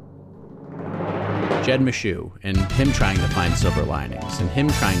Jed Meshew, and him trying to find silver linings, and him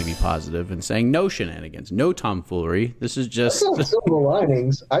trying to be positive and saying no shenanigans, no tomfoolery. This is just silver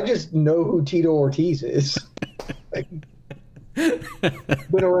linings. I just know who Tito Ortiz is.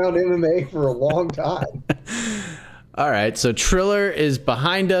 Been around MMA for a long time. All right, so Triller is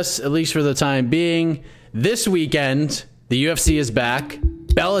behind us, at least for the time being. This weekend, the UFC is back,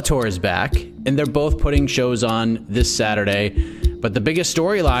 Bellator is back, and they're both putting shows on this Saturday. But the biggest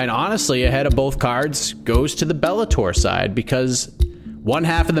storyline, honestly, ahead of both cards goes to the Bellator side, because one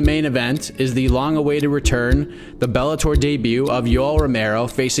half of the main event is the long-awaited return, the Bellator debut of Yoel Romero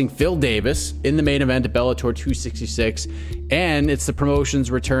facing Phil Davis in the main event at Bellator 266, and it's the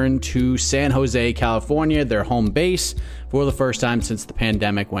promotion's return to San Jose, California, their home base, for the first time since the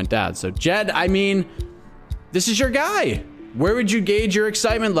pandemic went down. So, Jed, this is your guy. Where would you gauge your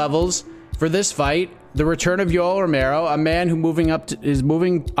excitement levels for this fight? The return of Yoel Romero, a man who is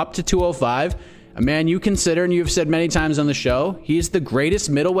moving up to 205, a man you consider, and you've said many times on the show, he's the greatest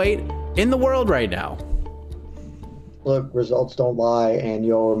middleweight in the world right now. Look, results don't lie, and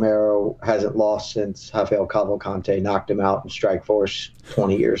Yoel Romero hasn't lost since Rafael Cavalcante knocked him out in Strikeforce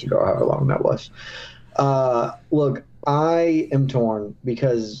 20 years ago, however long that was. Look, I am torn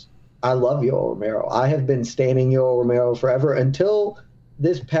because I love Yoel Romero. I have been standing Yoel Romero forever until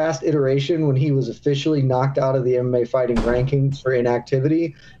this past iteration when he was officially knocked out of the MMA fighting rankings for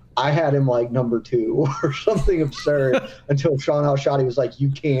inactivity. I had him number 2 or something absurd until Sean Al-Shadi was like, you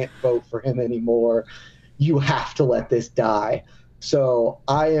can't vote for him anymore. You have to let this die. So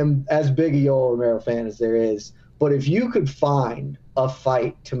I am as big a Yoel Romero fan as there is. But if you could find a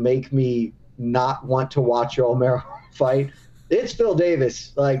fight to make me not want to watch Yoel Romero fight, it's Phil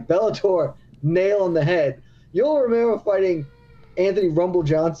Davis. Bellator, nail on the head. Yoel Romero fighting Anthony Rumble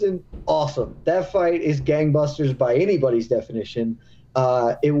Johnson, awesome. That fight is gangbusters by anybody's definition.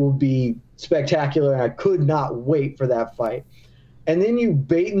 It will be spectacular, and I could not wait for that fight. And then you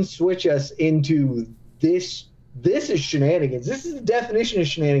bait and switch us into this This is shenanigans. This is the definition of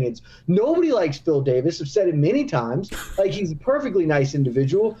shenanigans. Nobody likes Phil Davis. I've said it many times. Like, he's a perfectly nice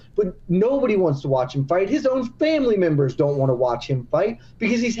individual, but nobody wants to watch him fight. His own family members don't want to watch him fight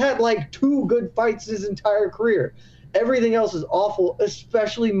because he's had like 2 good fights his entire career. Everything else is awful,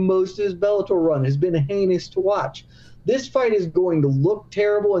 especially most of his Bellator run has been heinous to watch. This fight is going to look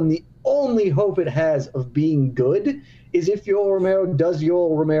terrible, and the only hope it has of being good is if Yoel Romero does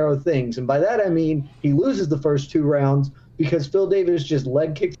Yoel Romero things. And by that I mean he loses the first 2 rounds because Phil Davis just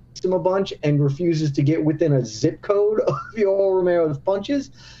leg kicks him a bunch and refuses to get within a zip code of Yoel Romero's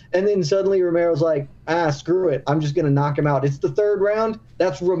punches. And then suddenly Romero's like, screw it. I'm just going to knock him out. It's the 3rd round.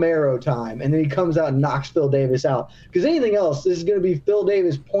 That's Romero time. And then he comes out and knocks Phil Davis out. Because anything else, this is going to be Phil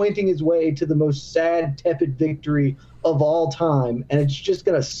Davis pointing his way to the most sad, tepid victory of all time. And it's just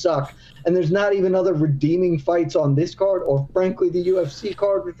going to suck. And there's not even other redeeming fights on this card or, frankly, the UFC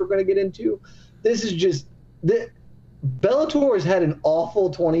card, which we're going to get into. This is just Bellator has had an awful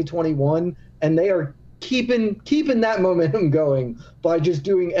 2021, and they are keeping that momentum going by just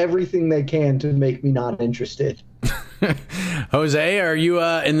doing everything they can to make me not interested. Jose, are you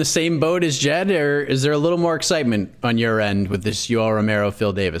in the same boat as Jed, or is there a little more excitement on your end with this Yoel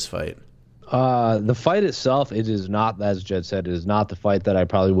Romero-Phil Davis fight? The fight itself, it is not, as Jed said, it is not the fight that I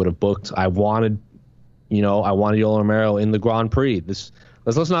probably would have booked. I wanted Yoel Romero in the Grand Prix.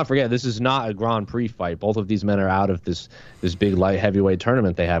 Let's not forget, this is not a Grand Prix fight. Both of these men are out of this big light heavyweight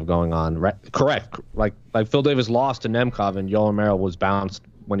tournament they have going on. Right? Correct. Like Phil Davis lost to Nemkov, and Yoel Romero was bounced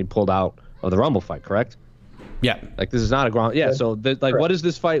when he pulled out of the Rumble fight. Correct? Yeah. Like, this is not a Grand. Yeah. So what is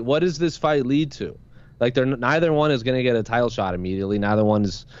this fight? What does this fight lead to? Like, neither one is going to get a title shot immediately. Neither one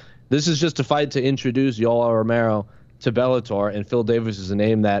is. This is just a fight to introduce Yoel Romero to Bellator, and Phil Davis is a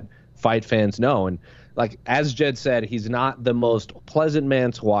name that fight fans know. And like, as Jed said, he's not the most pleasant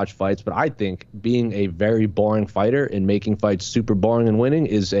man to watch fights, but I think being a very boring fighter and making fights super boring and winning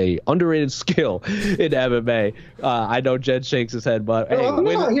is a underrated skill in MMA. I know Jed shakes his head, but hey, I'm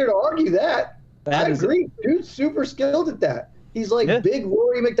not here to argue that. I agree. Dude's super skilled at that. He's like big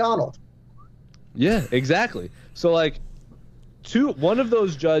Rory McDonald. Yeah, exactly. So like, one of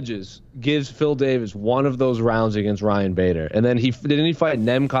those judges gives Phil Davis one of those rounds against Ryan Bader, and then didn't he fight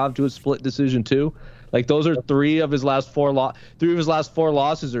Nemkov to a split decision too? Like, those are 3 of his last 4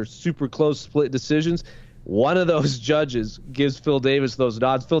 losses are super close split decisions. One of those judges gives Phil Davis those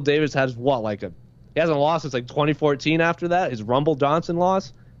nods. Phil Davis has he hasn't lost since like 2014 after that, his Rumble Johnson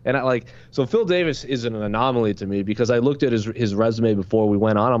loss. And so Phil Davis is an anomaly to me because I looked at his resume before we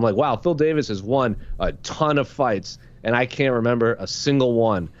went on. I'm like, wow, Phil Davis has won a ton of fights, and I can't remember a single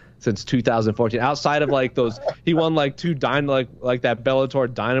one since 2014. Outside of like those, he won like 2 like that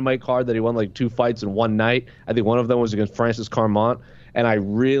Bellator Dynamite card that he won like 2 fights in one night. I think one of them was against Francis Carmont, and I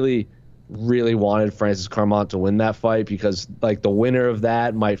really, really wanted Francis Carmont to win that fight because like the winner of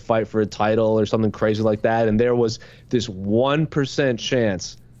that might fight for a title or something crazy like that. And there was this 1%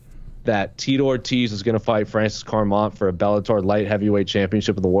 chance that Tito Ortiz was going to fight Francis Carmont for a Bellator light heavyweight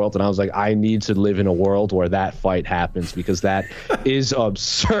championship of the world. And I was like, I need to live in a world where that fight happens because that is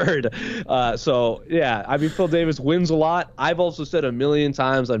absurd. So, yeah, I mean, Phil Davis wins a lot. I've also said a million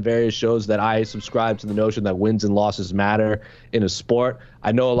times on various shows that I subscribe to the notion that wins and losses matter in a sport.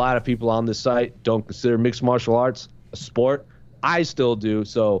 I know a lot of people on this site don't consider mixed martial arts a sport. I still do.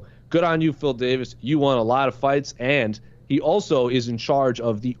 So good on you, Phil Davis. You won a lot of fights, and he also is in charge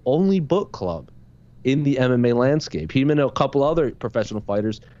of the only book club in the MMA landscape. Him and a couple other professional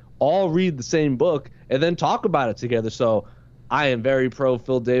fighters all read the same book and then talk about it together. So I am very pro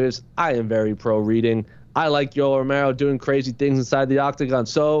Phil Davis. I am very pro reading. I like Yoel Romero doing crazy things inside the octagon.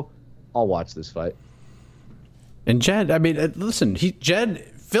 So I'll watch this fight. And Jed, I mean, listen,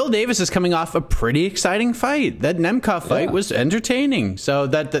 Phil Davis is coming off a pretty exciting fight. That Nemkov fight was entertaining. So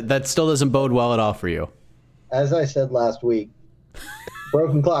that still doesn't bode well at all for you. As I said last week,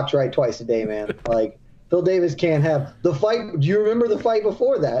 broken clock's right twice a day, man. Like, Phil Davis can't have the fight. Do you remember the fight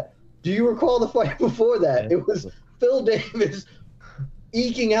before that? Do you recall the fight before that? It was Phil Davis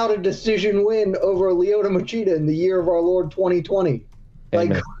eking out a decision win over Lyoto Machida in the year of our Lord 2020.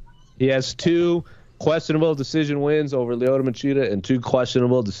 Like, he has 2 questionable decision wins over Lyoto Machida and 2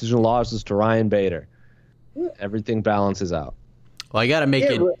 questionable decision losses to Ryan Bader. Everything balances out. Well, I got to make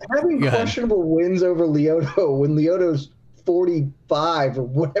it. Having questionable wins over Lyoto when Lyoto's 45 or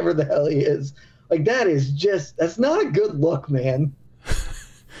whatever the hell he is, like, that's not a good look, man.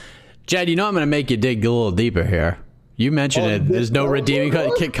 Jed, you know I'm going to make you dig a little deeper here. You mentioned it. There's no redeeming.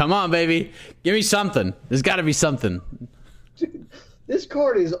 Come on, baby. Give me something. There's got to be something. Dude, this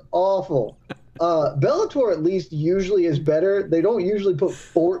card is awful. Bellator at least usually is better. They don't usually put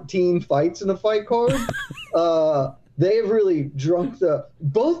 14 fights in a fight card. They have really drunk we're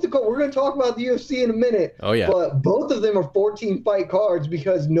going to talk about the UFC in a minute. Oh, yeah. But both of them are 14-fight cards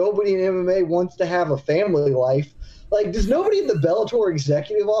because nobody in MMA wants to have a family life. Like, does nobody in the Bellator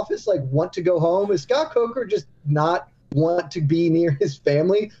executive office, like, want to go home? Is Scott Coker just not want to be near his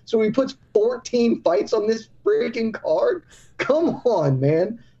family? So he puts 14 fights on this freaking card? Come on,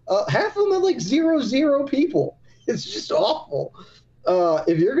 man. Half of them are, like, 0-0 people. It's just awful.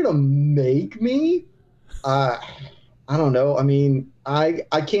 If you're going to make me, I don't know. I mean, I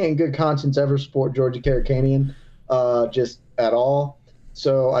can't in good conscience ever support Georgia Karakanian just at all.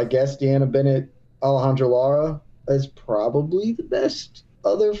 So I guess Deanna Bennett, Alejandra Lara is probably the best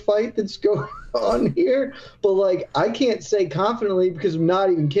other fight that's going on here. But, like, I can't say confidently because I'm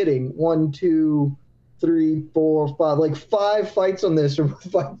not even kidding. 1, 2, 3, 4, 5. Like, 5 fights on this are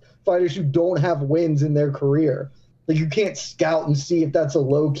fighters who don't have wins in their career. Like, you can't scout and see if that's a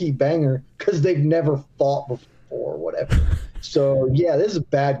low-key banger because they've never fought before or whatever. So, yeah, this is a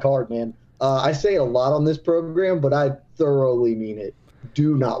bad card, man. I say it a lot on this program, but I thoroughly mean it.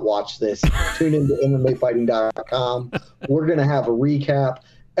 Do not watch this. Tune into MMAfighting.com. We're going to have a recap.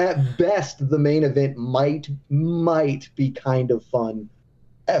 At best, the main event might be kind of fun.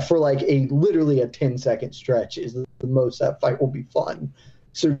 For like literally a 10-second stretch is the most that fight will be fun.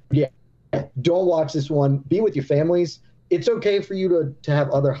 So, yeah, don't watch this one. Be with your families. It's okay for you to have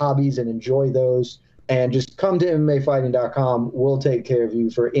other hobbies and enjoy those. And just come to MMAfighting.com. We'll take care of you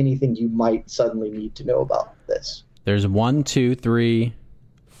for anything you might suddenly need to know about this. There's 1, 2, 3,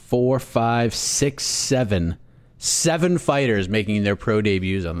 4, 5, 6, 7. 7 fighters making their pro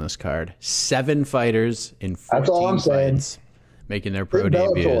debuts on this card. 7 fighters in 14 fights making their pro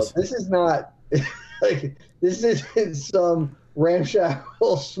debuts. This is not like this isn't some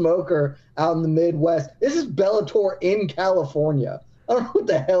ramshackle smoker out in the Midwest. This is Bellator in California. I don't know what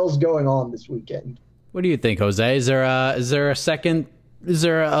the hell's going on this weekend. What do you think, Jose? Is there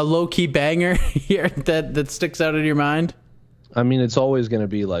a low-key banger here that sticks out in your mind? I mean, it's always going to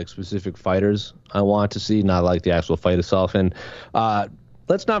be like specific fighters I want to see, not like the actual fight itself. And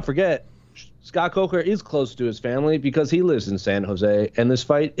let's not forget, Scott Coker is close to his family because he lives in San Jose, and this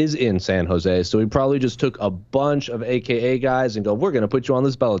fight is in San Jose. So he probably just took a bunch of AKA guys and go, we're going to put you on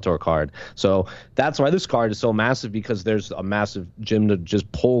this Bellator card. So that's why this card is so massive, because there's a massive gym to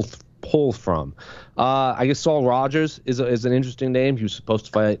just pull from. I guess Saul Rogers is an interesting name. He was supposed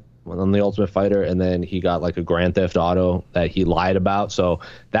to fight on The Ultimate Fighter, and then he got like a Grand Theft Auto that he lied about. So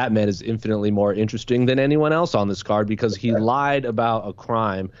that man is infinitely more interesting than anyone else on this card because he lied about a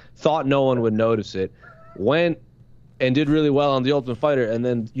crime, thought no one would notice it, went and did really well on The Ultimate Fighter, and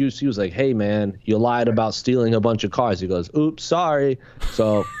then UFC was like, hey, man, you lied about stealing a bunch of cars. He goes, oops, sorry.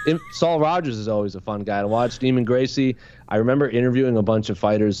 So Saul Rogers is always a fun guy to watch. Neiman Gracie, I remember interviewing a bunch of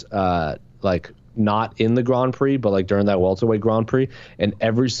fighters like not in the Grand Prix, but like during that welterweight Grand Prix, and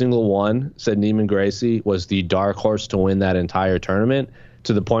every single one said Neiman Gracie was the dark horse to win that entire tournament,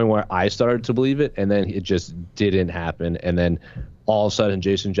 to the point where I started to believe it, and then it just didn't happen. And then all of a sudden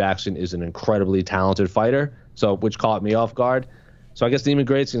Jason Jackson is an incredibly talented fighter, so which caught me off guard. So I guess Neiman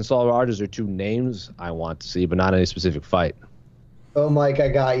Gracie and Saul Rogers are 2 names I want to see, but not any specific fight. Oh, Mike, I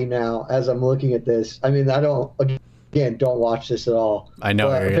got you now as I'm looking at this. I mean, don't watch this at all. I know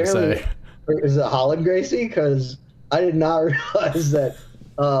what you're going to say. Is it Holland Gracie? Because I did not realize that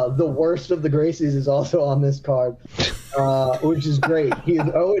the worst of the Gracies is also on this card, which is great. He is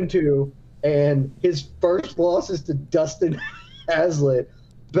 0-2, and his first loss is to Dustin Hazlitt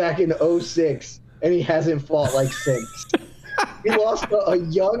back in 2006, and he hasn't fought like since. He lost to a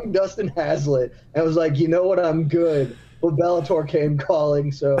young Dustin Hazlitt and was like, you know what, I'm good. But Bellator came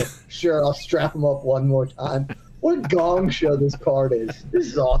calling, so sure, I'll strap him up one more time. What a gong show this card is. This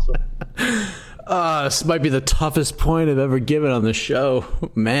is awesome. This might be the toughest point I've ever given on the show.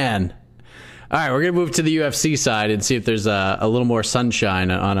 Man. All right, we're going to move to the UFC side and see if there's a little more sunshine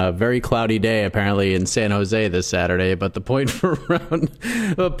on a very cloudy day, apparently, in San Jose this Saturday. But the point for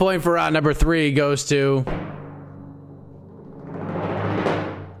round number 3 goes to...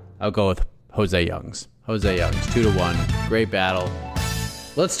 I'll go with Jose Youngs. 2-1. Great battle.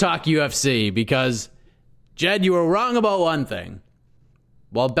 Let's talk UFC, because... Jed, you were wrong about one thing.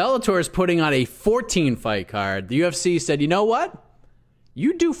 While Bellator is putting on a 14-fight card, the UFC said, you know what?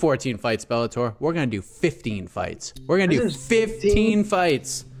 You do 14 fights, Bellator. We're going to do 15 fights. We're going to do 15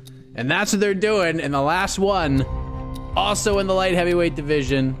 fights. And that's what they're doing. And the last one, also in the light heavyweight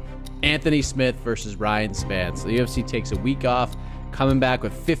division, Anthony Smith versus Ryan Spann. So the UFC takes a week off, coming back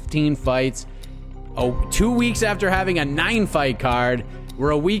with 15 fights. 2 weeks after having a 9-fight card.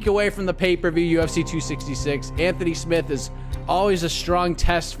 We're a week away from the pay-per-view UFC 266. Anthony Smith is always a strong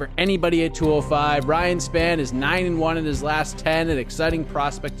test for anybody at 205. Ryan Spann is 9-1 in his last 10, an exciting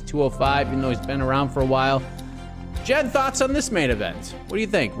prospect at 205, even though he's been around for a while. Jed, thoughts on this main event? What do you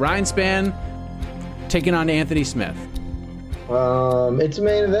think? Ryan Spann taking on Anthony Smith. It's a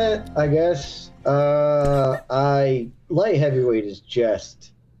main event, I guess. Light heavyweight is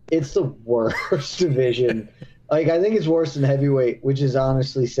it's the worst division. Like, I think it's worse than heavyweight, which is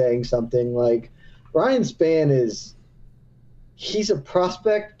honestly saying something. Like, Ryan Spann he's a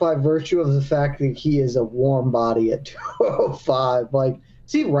prospect by virtue of the fact that he is a warm body at 205. Like,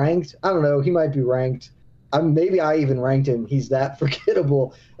 is he ranked? I don't know. He might be ranked. Maybe I even ranked him. He's that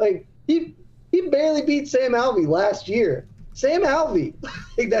forgettable. Like, he barely beat Sam Alvey last year. Sam Alvey.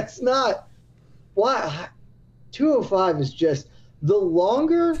 Like, that's not why 205 is just the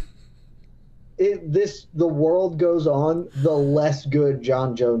longer the world goes on, the less good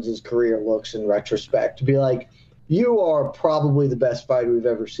John Jones's career looks in retrospect. To be like, you are probably the best fighter we've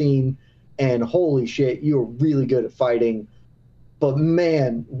ever seen, and holy shit, you are really good at fighting. But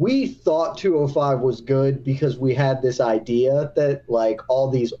man, we thought 205 was good because we had this idea that like all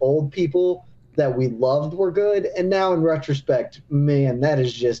these old people that we loved were good, and now in retrospect, man, that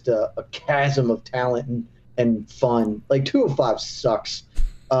is just a chasm of talent and fun. Like 205 sucks.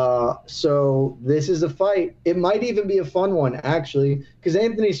 So this is a fight. It might even be a fun one, actually, because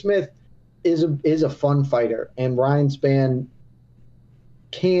Anthony Smith is a fun fighter, and Ryan Spann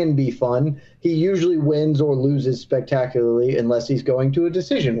can be fun. He usually wins or loses spectacularly unless he's going to a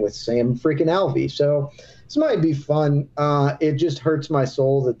decision with Sam freaking Alvey. So this might be fun. It just hurts my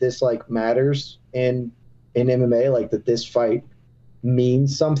soul that this like matters in MMA, like that this fight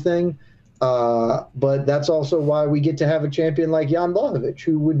means something. But that's also why we get to have a champion like Jan Blachowicz,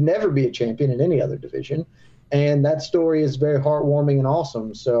 who would never be a champion in any other division. And that story is very heartwarming and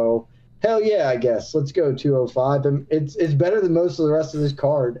awesome. So hell yeah, I guess. Let's go 205. And it's better than most of the rest of this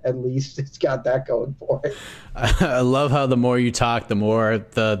card. At least it's got that going for it. I love how the more you talk, the more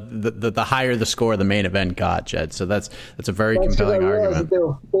the higher the score of the main event got, Jed. So that's a very compelling argument. That there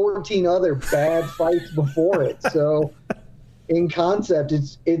were 14 other bad fights before it. So in concept,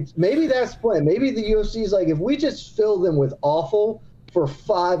 it's maybe that's the plan. Maybe the UFC is like, if we just fill them with awful for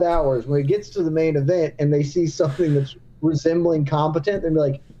 5 hours, when it gets to the main event and they see something that's resembling competent, they'll be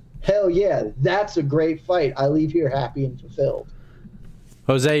like, hell yeah, that's a great fight. I leave here happy and fulfilled.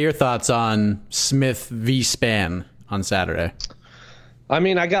 Jose, your thoughts on Smith v. Spann on Saturday? I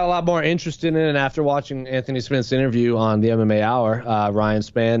mean, I got a lot more interested in it after watching Anthony Smith's interview on the MMA Hour. Ryan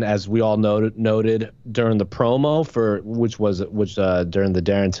Spann, as we all noted during the promo which during the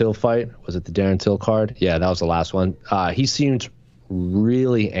Darren Till fight. Was it the Darren Till card? Yeah, that was the last one. He seemed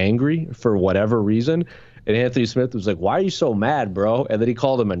really angry for whatever reason. And Anthony Smith was like, "Why are you so mad, bro?" And then he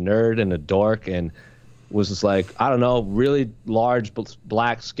called him a nerd and a dork and was just like, I don't know, really large,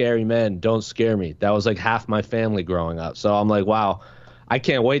 black, scary men don't scare me. That was like half my family growing up. So I'm like, wow, I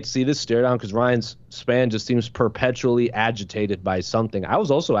can't wait to see this stare down because Ryan Spann just seems perpetually agitated by something. I was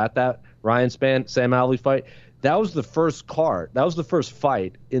also at that Ryan Spann, Sam Alvey fight. That was the first card. That was the first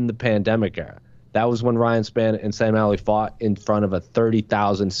fight in the pandemic era. That was when Ryan Spann and Sam Alvey fought in front of a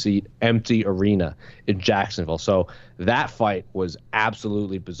 30,000-seat empty arena in Jacksonville. So that fight was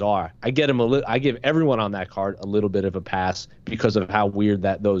absolutely bizarre. I give everyone on that card a little bit of a pass because of how weird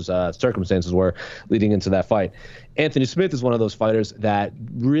that those circumstances were leading into that fight. Anthony Smith is one of those fighters that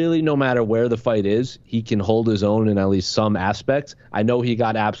really, no matter where the fight is, he can hold his own in at least some aspects. I know he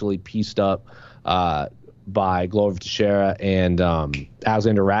got absolutely pieced up by Glover Teixeira and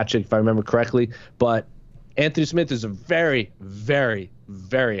Alexander Ratchik, if I remember correctly. But Anthony Smith is a very, very,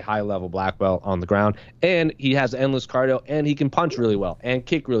 very high-level black belt on the ground, and he has endless cardio, and he can punch really well and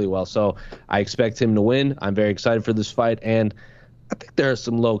kick really well. So I expect him to win. I'm very excited for this fight, and I think there are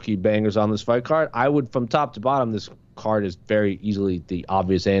some low-key bangers on this fight card. I would, from top to bottom, this card is very easily the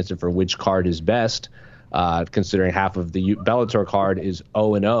obvious answer for which card is best, considering half of the Bellator card is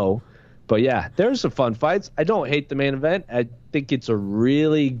 0-0. But yeah, there's some fun fights. I don't hate the main event. I think it's a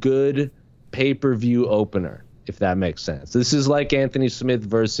really good pay-per-view opener, if that makes sense. This is like Anthony Smith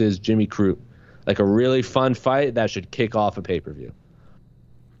versus Jimmy Crute, like a really fun fight that should kick off a pay-per-view.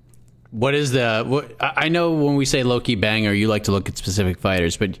 I know when we say low-key banger, you like to look at specific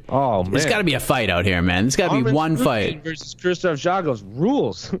fighters, but there's got to be a fight out here, man. There's got to be one fight. Versus Christoph Jagos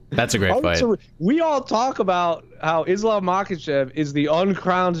rules. That's a great fight. We all talk about how Islam Makhachev is the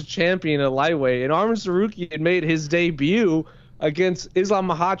uncrowned champion at lightweight, and Arman Tsarukyan made his debut against Islam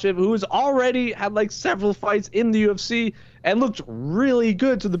Makhachev, who has already had like several fights in the UFC and looked really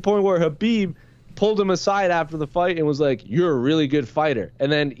good to the point where Habib pulled him aside after the fight and was like, "You're a really good fighter."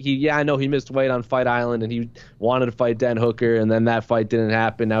 And then I know he missed weight on Fight Island and he wanted to fight Dan Hooker, and then that fight didn't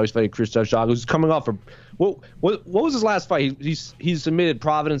happen. Now he's fighting Christoph Shaw, who's coming off what was his last fight? He submitted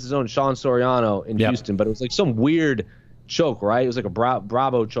Providence's own Sean Soriano in Houston, but it was like some weird choke, right? It was like a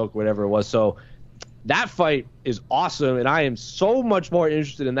Bravo choke, whatever it was. So that fight is awesome, and I am so much more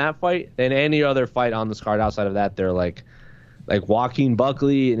interested in that fight than any other fight on this card outside of that. They're like Joaquin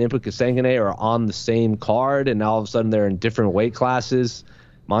Buckley and Impa Kasanganay are on the same card, and now all of a sudden they're in different weight classes.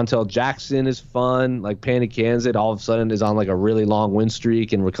 Montel Jackson is fun. Like Pandy Kanzit all of a sudden is on like a really long win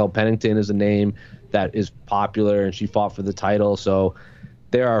streak, and Raquel Pennington is a name that is popular, and she fought for the title. So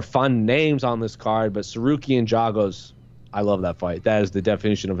there are fun names on this card, but Saruki and Jagos, I love that fight. That is the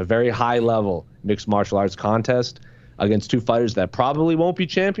definition of a very high-level mixed martial arts contest against two fighters that probably won't be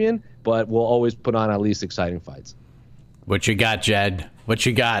champion, but will always put on at least exciting fights. What you got, Jed? What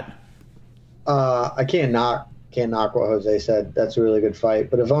you got? I can't knock what Jose said. That's a really good fight.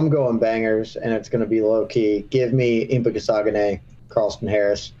 But if I'm going bangers and it's going to be low key, give me Impa Kasanganay, Carlston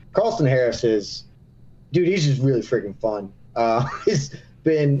Harris. Carlston Harris is, dude, he's just really freaking fun.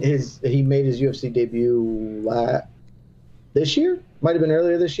 He made his UFC debut this year, might have been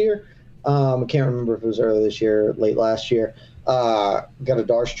earlier this year. I can't remember if it was earlier this year, late last year. Got a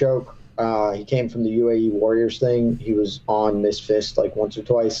Darce choke. He came from the UAE Warriors thing. He was on Miss Fist like once or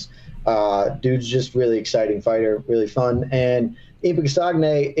twice. Dude's just really exciting fighter, really fun. And Impa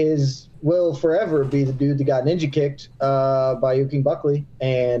Kasanganay will forever be the dude that got ninja kicked by Joaquin Buckley.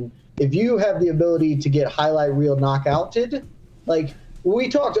 And if you have the ability to get highlight reel knockouted, like we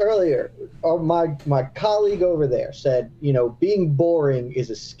talked earlier, my colleague over there said, being boring is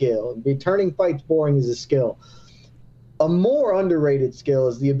a skill, and turning fights boring is a skill. A more underrated skill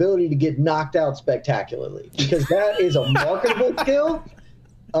is the ability to get knocked out spectacularly, because that is a marketable skill.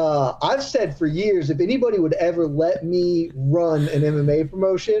 I've said for years, if anybody would ever let me run an MMA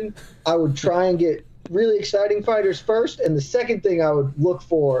promotion, I would try and get really exciting fighters first. And the second thing I would look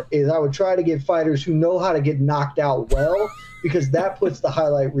for is I would try to get fighters who know how to get knocked out well, because that puts the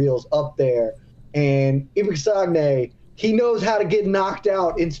highlight reels up there. And Impa Kasanganay, he knows how to get knocked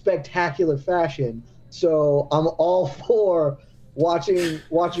out in spectacular fashion. So I'm all for watching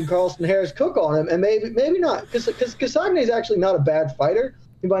Carlston Harris cook on him, and maybe not, because Kasanganay is actually not a bad fighter.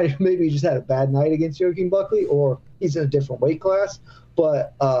 Maybe he just had a bad night against Joaquin Buckley, or he's in a different weight class.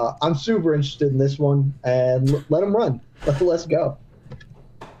 But I'm super interested in this one, and let him run. Let's go.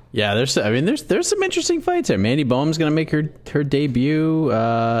 Yeah, there's some interesting fights there. Mandy Bohm's going to make her debut.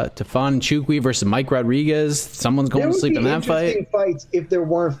 Tefan Chukwi versus Mike Rodriguez. Someone's going to sleep in that fight. Interesting fights if there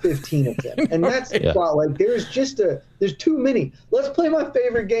weren't 15 of them, and that's the thought. Like there's too many. Let's play my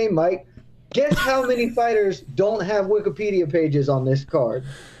favorite game, Mike. Guess how many fighters don't have Wikipedia pages on this card?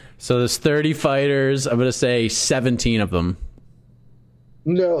 So there's 30 fighters. I'm going to say 17 of them.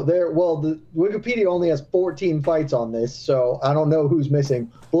 No, the Wikipedia only has 14 fights on this, so I don't know who's missing.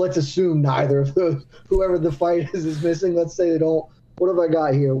 But let's assume neither of those, whoever the fight is missing. Let's say they don't. What have I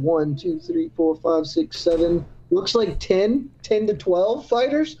got here? 1, 2, 3, 4, 5, 6, 7. Looks like 10 to 12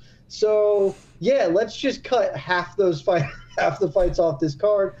 fighters. So yeah, let's just cut half the fights off this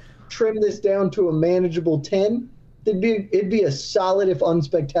card. Trim this down to a manageable 10. It'd be a solid, if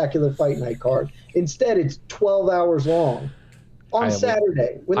unspectacular, fight night card. Instead, it's 12 hours long on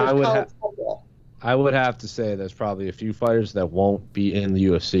Saturday when there's college football. I would have to say there's probably a few fighters that won't be in the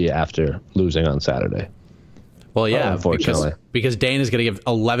UFC after losing on Saturday. Well, yeah, unfortunately, because Dana's going to give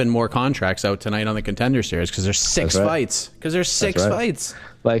 11 more contracts out tonight on the Contender Series because there's 6 fights. Because there's 6 fights.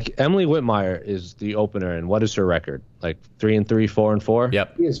 Like Emily Whitmire is the opener, and what is her record? Like 3-3, 4-4.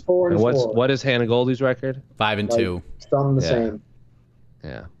 Yep. He is 4-4. What is Hannah Goldie's record? 5-2. Something the same.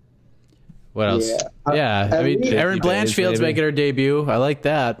 Yeah. What else? Yeah. I mean, Erin Blanchfield's making her debut. I like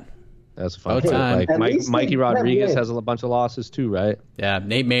that. That's a fun time. Like Mikey Rodriguez has a bunch of losses too, right? Yeah,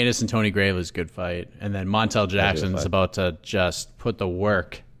 Nate Maness and Tony Grave is a good fight. And then Montel Jackson's about to just put the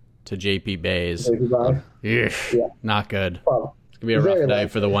work to JP Bays. Not good. It's going to be a rough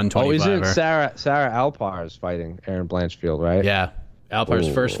night for the 125er. Oh, isn't Sarah Alpar is fighting Erin Blanchfield, right? Yeah.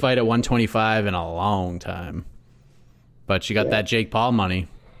 Alpar's first fight at 125 in a long time. But she got that Jake Paul money.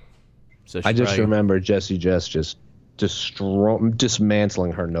 So I just remember Jessie just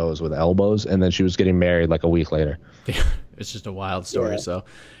dismantling her nose with elbows, and then she was getting married like a week later. It's just a wild story. So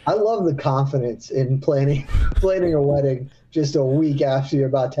I love the confidence in planning a wedding just a week after you're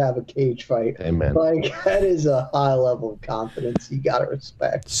about to have a cage fight. Amen. Like, that is a high level of confidence you gotta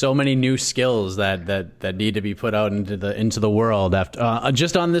respect. So many new skills that need to be put out into the world after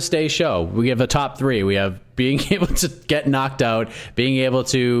just on this day's show. We have a top 3. We have being able to get knocked out, being able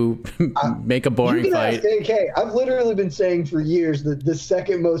to make a boring fight. I've literally been saying for years that the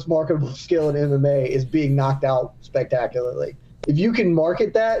second most marketable skill in MMA is being knocked out spectacularly. If you can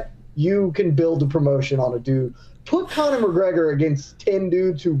market that, you can build a promotion on a dude. Put Conor McGregor against 10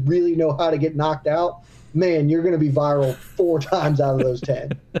 dudes who really know how to get knocked out. Man, you're going to be viral 4 times out of those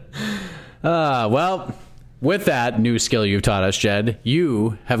 10. Well, with that new skill you've taught us, Jed,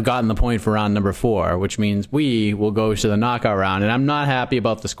 you have gotten the point for round number 4, which means we will go to the knockout round. And I'm not happy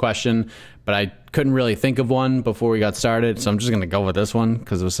about this question, but I couldn't really think of one before we got started. So I'm just going to go with this one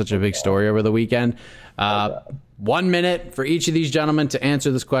because it was such a big story over the weekend. 1 minute for each of these gentlemen to answer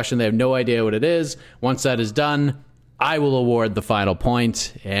this question. They have no idea what it is. Once that is done, I will award the final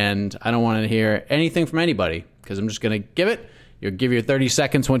point, and I don't want to hear anything from anybody because I'm just going to give it. You'll give your 30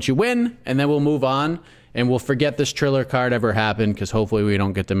 seconds once you win, and then we'll move on, and we'll forget this Triller card ever happened because hopefully we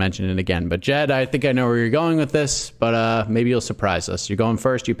don't get to mention it again. But, Jed, I think I know where you're going with this, but maybe you'll surprise us. You're going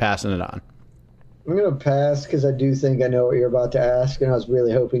first. You passing it on. I'm going to pass because I do think I know what you're about to ask, and I was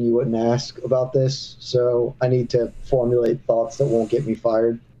really hoping you wouldn't ask about this, so I need to formulate thoughts that won't get me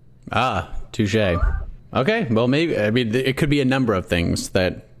fired. Touche. Okay, well, maybe. I mean, it could be a number of things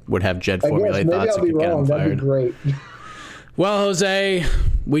that would have Jed formulate thoughts that could get him fired. That'd be great. Well, Jose,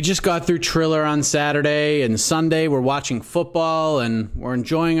 we just got through Triller on Saturday, and Sunday we're watching football, and we're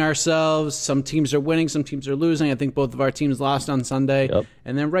enjoying ourselves. Some teams are winning, some teams are losing. I think both of our teams lost on Sunday. Yep.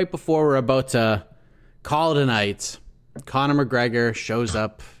 And then right before we're about to call it a night, Conor McGregor shows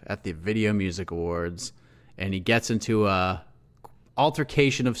up at the Video Music Awards, and he gets into a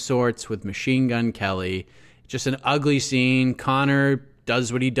altercation of sorts with Machine Gun Kelly. Just an ugly scene. Conor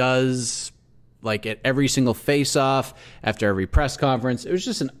does what he does, like at every single face-off, after every press conference. It was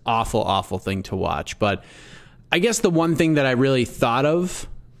just an awful, awful thing to watch. But I guess the one thing that I really thought of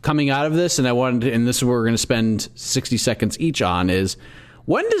coming out of this, and this is what we're going to spend 60 seconds each on, is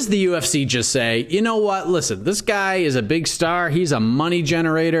when does the UFC just say, you know what, listen, this guy is a big star. He's a money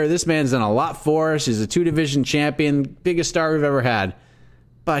generator. This man's done a lot for us. He's a 2-division champion, biggest star we've ever had.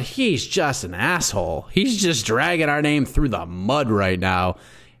 But he's just an asshole. He's just dragging our name through the mud right now.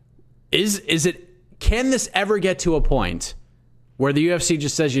 Can this ever get to a point where the UFC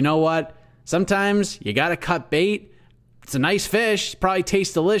just says, you know what, sometimes you got to cut bait. It's a nice fish, probably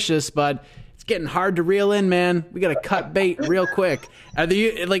tastes delicious, but it's getting hard to reel in, man. We got to cut bait real quick. Has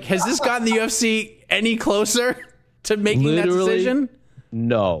this gotten the UFC any closer to making that decision?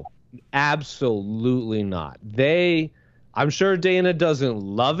 No, absolutely not. I'm sure Dana doesn't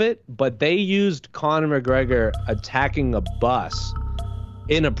love it, but they used Conor McGregor attacking a bus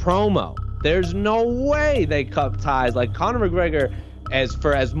in a promo. There's no way they cut ties. Like, Conor McGregor,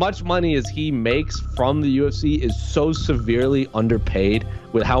 as much money as he makes from the UFC, is so severely underpaid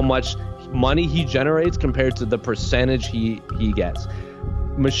with how much money he generates compared to the percentage he gets.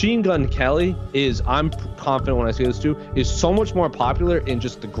 Machine Gun Kelly I'm confident when I say this too, is so much more popular in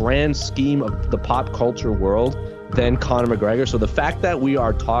just the grand scheme of the pop culture world than Conor McGregor. So the fact that we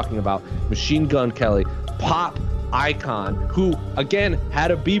are talking about Machine Gun Kelly, pop icon, who again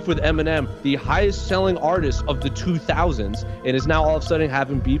had a beef with Eminem, the highest selling artist of the 2000s, and is now all of a sudden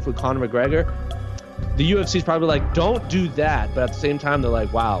having beef with Conor McGregor, the UFC's probably like, don't do that. But at the same time, they're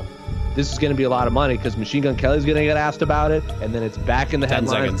like, wow, this is going to be a lot of money because Machine Gun Kelly's going to get asked about it, and then it's back in the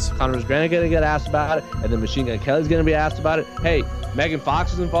headlines. Conor's going to get asked about it, and then Machine Gun Kelly's going to be asked about it. Hey, Megan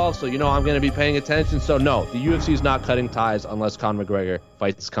Fox is involved, so I'm going to be paying attention. So no, the UFC is not cutting ties unless Conor McGregor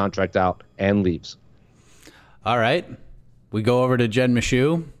fights his contract out and leaves. All right, we go over to Jed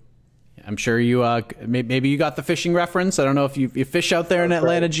Meshew. I'm sure you maybe you got the fishing reference. I don't know if you fish out there in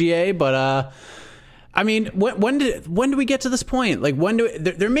Atlanta, GA, but I mean, when do we get to this point? Like,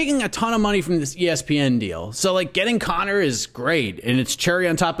 they're making a ton of money from this ESPN deal. So like, getting Conor is great, and it's cherry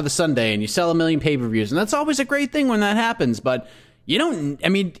on top of the sundae, and you sell 1 million pay-per-views, and that's always a great thing when that happens. But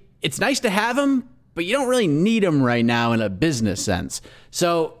it's nice to have him, but you don't really need him right now in a business sense.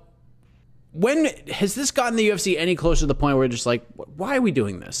 So when has this gotten the UFC any closer to the point where just like, why are we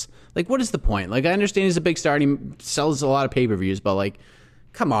doing this? Like, what is the point? Like, I understand he's a big star and he sells a lot of pay-per-views, but like,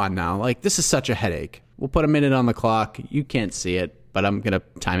 come on now. Like, this is such a headache. We'll put a minute on the clock. You can't see it, but I'm going to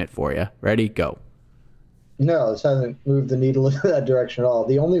time it for you. Ready? Go. No, this hasn't moved the needle in that direction at all.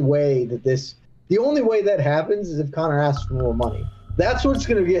 The only way that happens is if Conor asks for more money. That's what's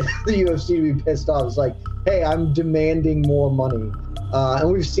going to get the UFC to be pissed off. It's like, hey, I'm demanding more money.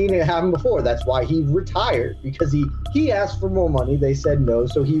 And we've seen it happen before. That's why he retired, because he asked for more money. They said no,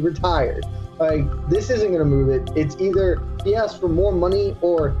 so he retired. Like, this isn't going to move it. It's either he asks for more money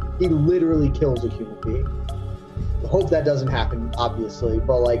or he literally kills a human being. I hope that doesn't happen, obviously.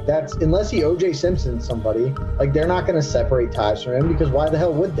 But, like, that's, unless he O.J. Simpson's somebody, like, they're not going to separate ties from him, because why the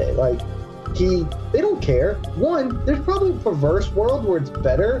hell would they? Like, they don't care. One, there's probably a perverse world where it's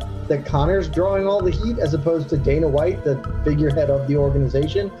better that Conor's drawing all the heat as opposed to Dana White, the figurehead of the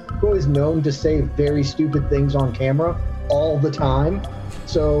organization, who is known to say very stupid things on camera all the time.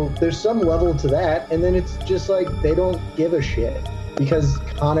 So there's some level to that. And then it's just like they don't give a shit because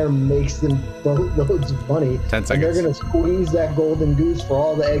Conor makes them loads of money. 10 seconds. And they're going to squeeze that golden goose for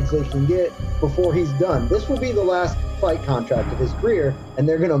all the eggs they can get before he's done. This will be the last fight contract of his career, and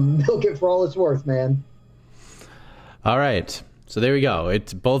they're going to milk it for all it's worth, man. All right. So there we go.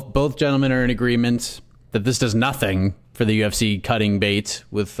 It's both gentlemen are in agreement that this does nothing for the UFC cutting bait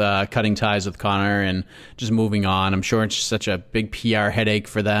with cutting ties with Conor and just moving on. I'm sure it's such a big PR headache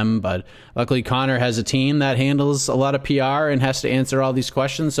for them, but luckily Conor has a team that handles a lot of PR and has to answer all these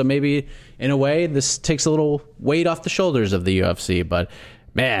questions. So maybe in a way this takes a little weight off the shoulders of the UFC. But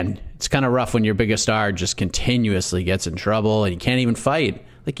man, it's kind of rough when your biggest star just continuously gets in trouble and you can't even fight.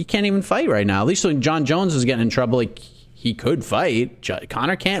 Like, you can't even fight right now. At least when John Jones was getting in trouble, like, he could fight.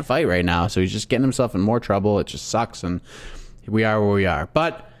 Conor can't fight right now, so he's just getting himself in more trouble. It just sucks, and we are where we are.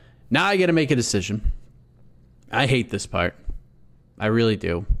 But now I got to make a decision. I hate this part. I really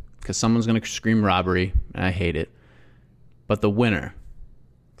do, because someone's going to scream robbery, and I hate it. But the winner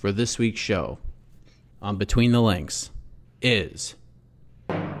for this week's show on Between the Links is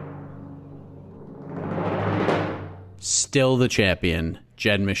still the champion,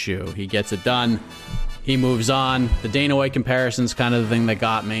 Jed Meshew. He gets it done. He moves on. The Dana White comparison's kind of the thing that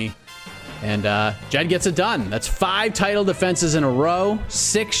got me. And Jed gets it done. That's 5 title defenses in a row,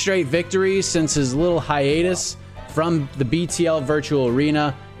 6 straight victories since his little hiatus from the BTL virtual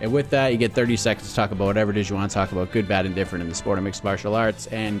arena. And with that, you get 30 seconds to talk about whatever it is you want to talk about, good, bad, and different in the sport of mixed martial arts,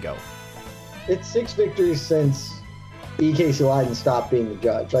 and go. It's 6 victories since Casey Leiden stopped being the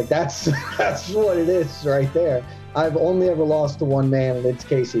judge. Like, that's what it is right there. I've only ever lost to one man, and it's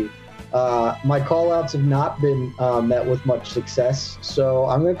Casey. My call-outs have not been met with much success, so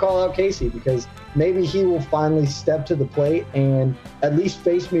I'm going to call out Casey because maybe he will finally step to the plate and at least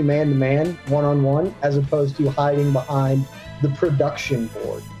face me man-to-man, one-on-one, as opposed to hiding behind the production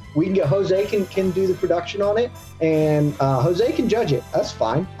board. We can get Jose can do the production on it, and Jose can judge it. That's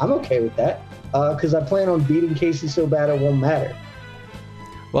fine. I'm okay with that because I plan on beating Casey so bad it won't matter.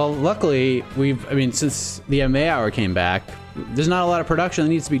 Well, luckily, since the MMA Hour came back, there's not a lot of production that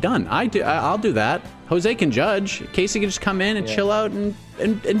needs to be done. I'll do that. Jose can judge. Casey can just come in and chill out and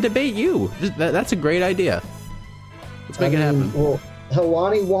debate you. That's a great idea. Let's make it happen. Well,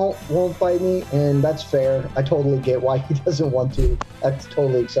 Helwani won't fight me, and that's fair. I totally get why he doesn't want to. That's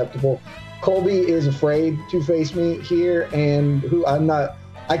totally acceptable. Colby is afraid to face me here, and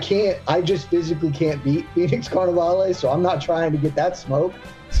I just physically can't beat Phoenix Carnivale, so I'm not trying to get that smoke.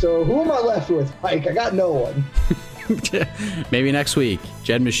 So who am I left with, Mike? I got no one. Maybe next week,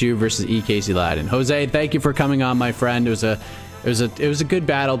 Jed Meshew versus Casey Leiden. Jose, thank you for coming on, my friend. It was a good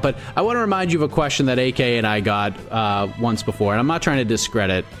battle, but I want to remind you of a question that AK and I got once before, and I'm not trying to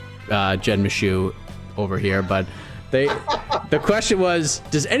discredit Jed Meshew over here, but the question was,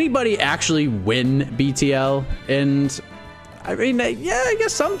 does anybody actually win BTL? And I mean, yeah, I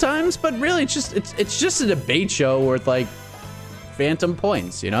guess sometimes, but really, it's just a debate show worth like phantom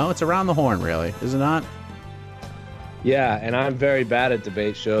points. It's around the horn, really, is it not? Yeah, and I'm very bad at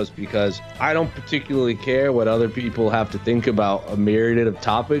debate shows because I don't particularly care what other people have to think about a myriad of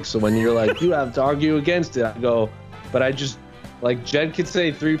topics. So when you're like, you have to argue against it, I go, but I just, like, Jed could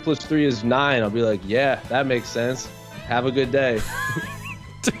say 3 + 3 is 9. I'll be like, yeah, that makes sense. Have a good day.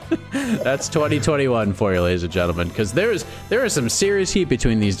 That's 2021 for you, ladies and gentlemen, because there is some serious heat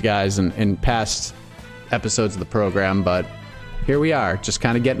between these guys in past episodes of the program, but here we are, just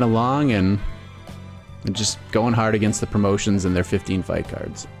kind of getting along and just going hard against the promotions and their 15 fight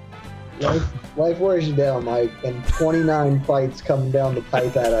cards. Life wears you down, Mike, and 29 fights coming down the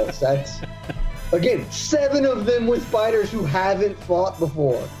pipe at us. That's, again, 7 of them with fighters who haven't fought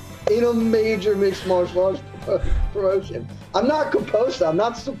before in a major mixed martial arts promotion. I'm not Caposa. I'm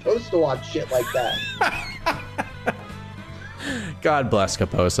not supposed to watch shit like that. God bless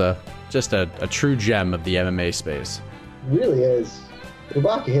Caposa. Just a true gem of the MMA space. Really is.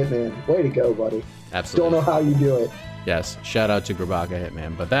 Grabaka Hitman, way to go, buddy. Absolutely. Don't know how you do it. Yes, shout out to Grabaka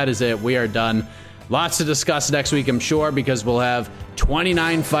Hitman. But that is it. We are done. Lots to discuss next week, I'm sure, because we'll have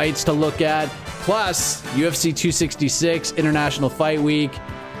 29 fights to look at, plus UFC 266, International Fight Week.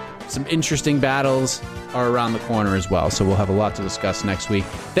 Some interesting battles are around the corner as well, so we'll have a lot to discuss next week.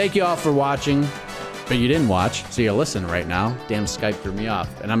 Thank you all for watching, but you didn't watch, so you're listening right now. Damn, Skype threw me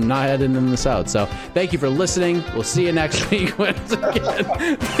off, and I'm not editing this out. So thank you for listening. We'll see you next week once again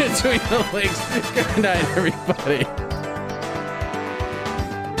Between the Links. Good night, everybody.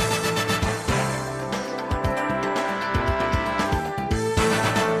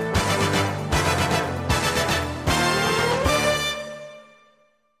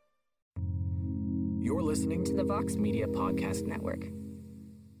 You're listening to the Vox Media Podcast Network.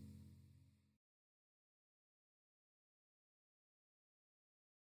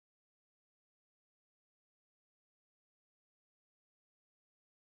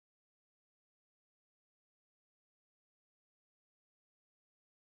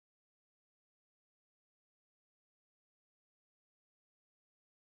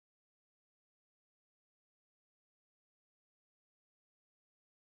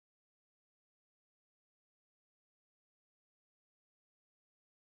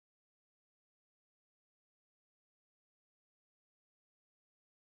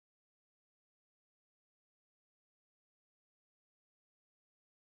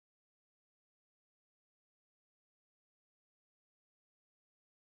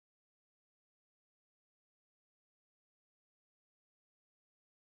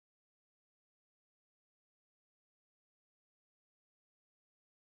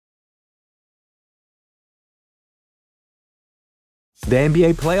 The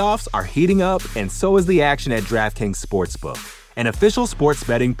NBA playoffs are heating up, and so is the action at DraftKings Sportsbook, an official sports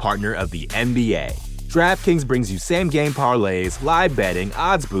betting partner of the NBA. DraftKings brings you same-game parlays, live betting,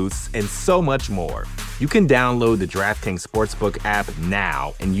 odds boosts, and so much more. You can download the DraftKings Sportsbook app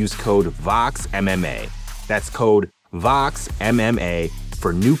now and use code VOXMMA. That's code VOXMMA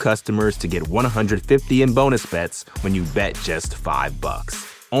for new customers to get $150 in bonus bets when you bet just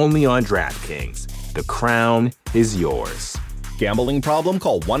 $5. Only on DraftKings. The crown is yours. Gambling problem?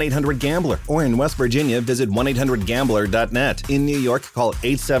 Call 1-800-GAMBLER. Or in West Virginia, visit 1-800-GAMBLER.net. In New York, call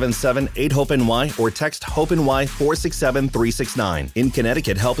 877-8-HOPE-NY or text HOPE-NY 467-369. In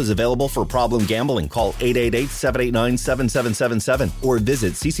Connecticut, help is available for problem gambling. Call 888-789-7777 or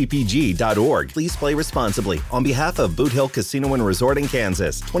visit ccpg.org. Please play responsibly. On behalf of Boot Hill Casino and Resort in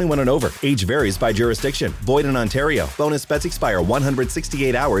Kansas, 21 and over. Age varies by jurisdiction. Void in Ontario. Bonus bets expire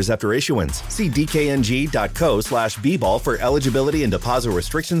 168 hours after issuance. See dkng.co/bball for eligibility and deposit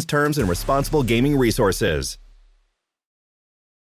restrictions, terms, and responsible gaming resources.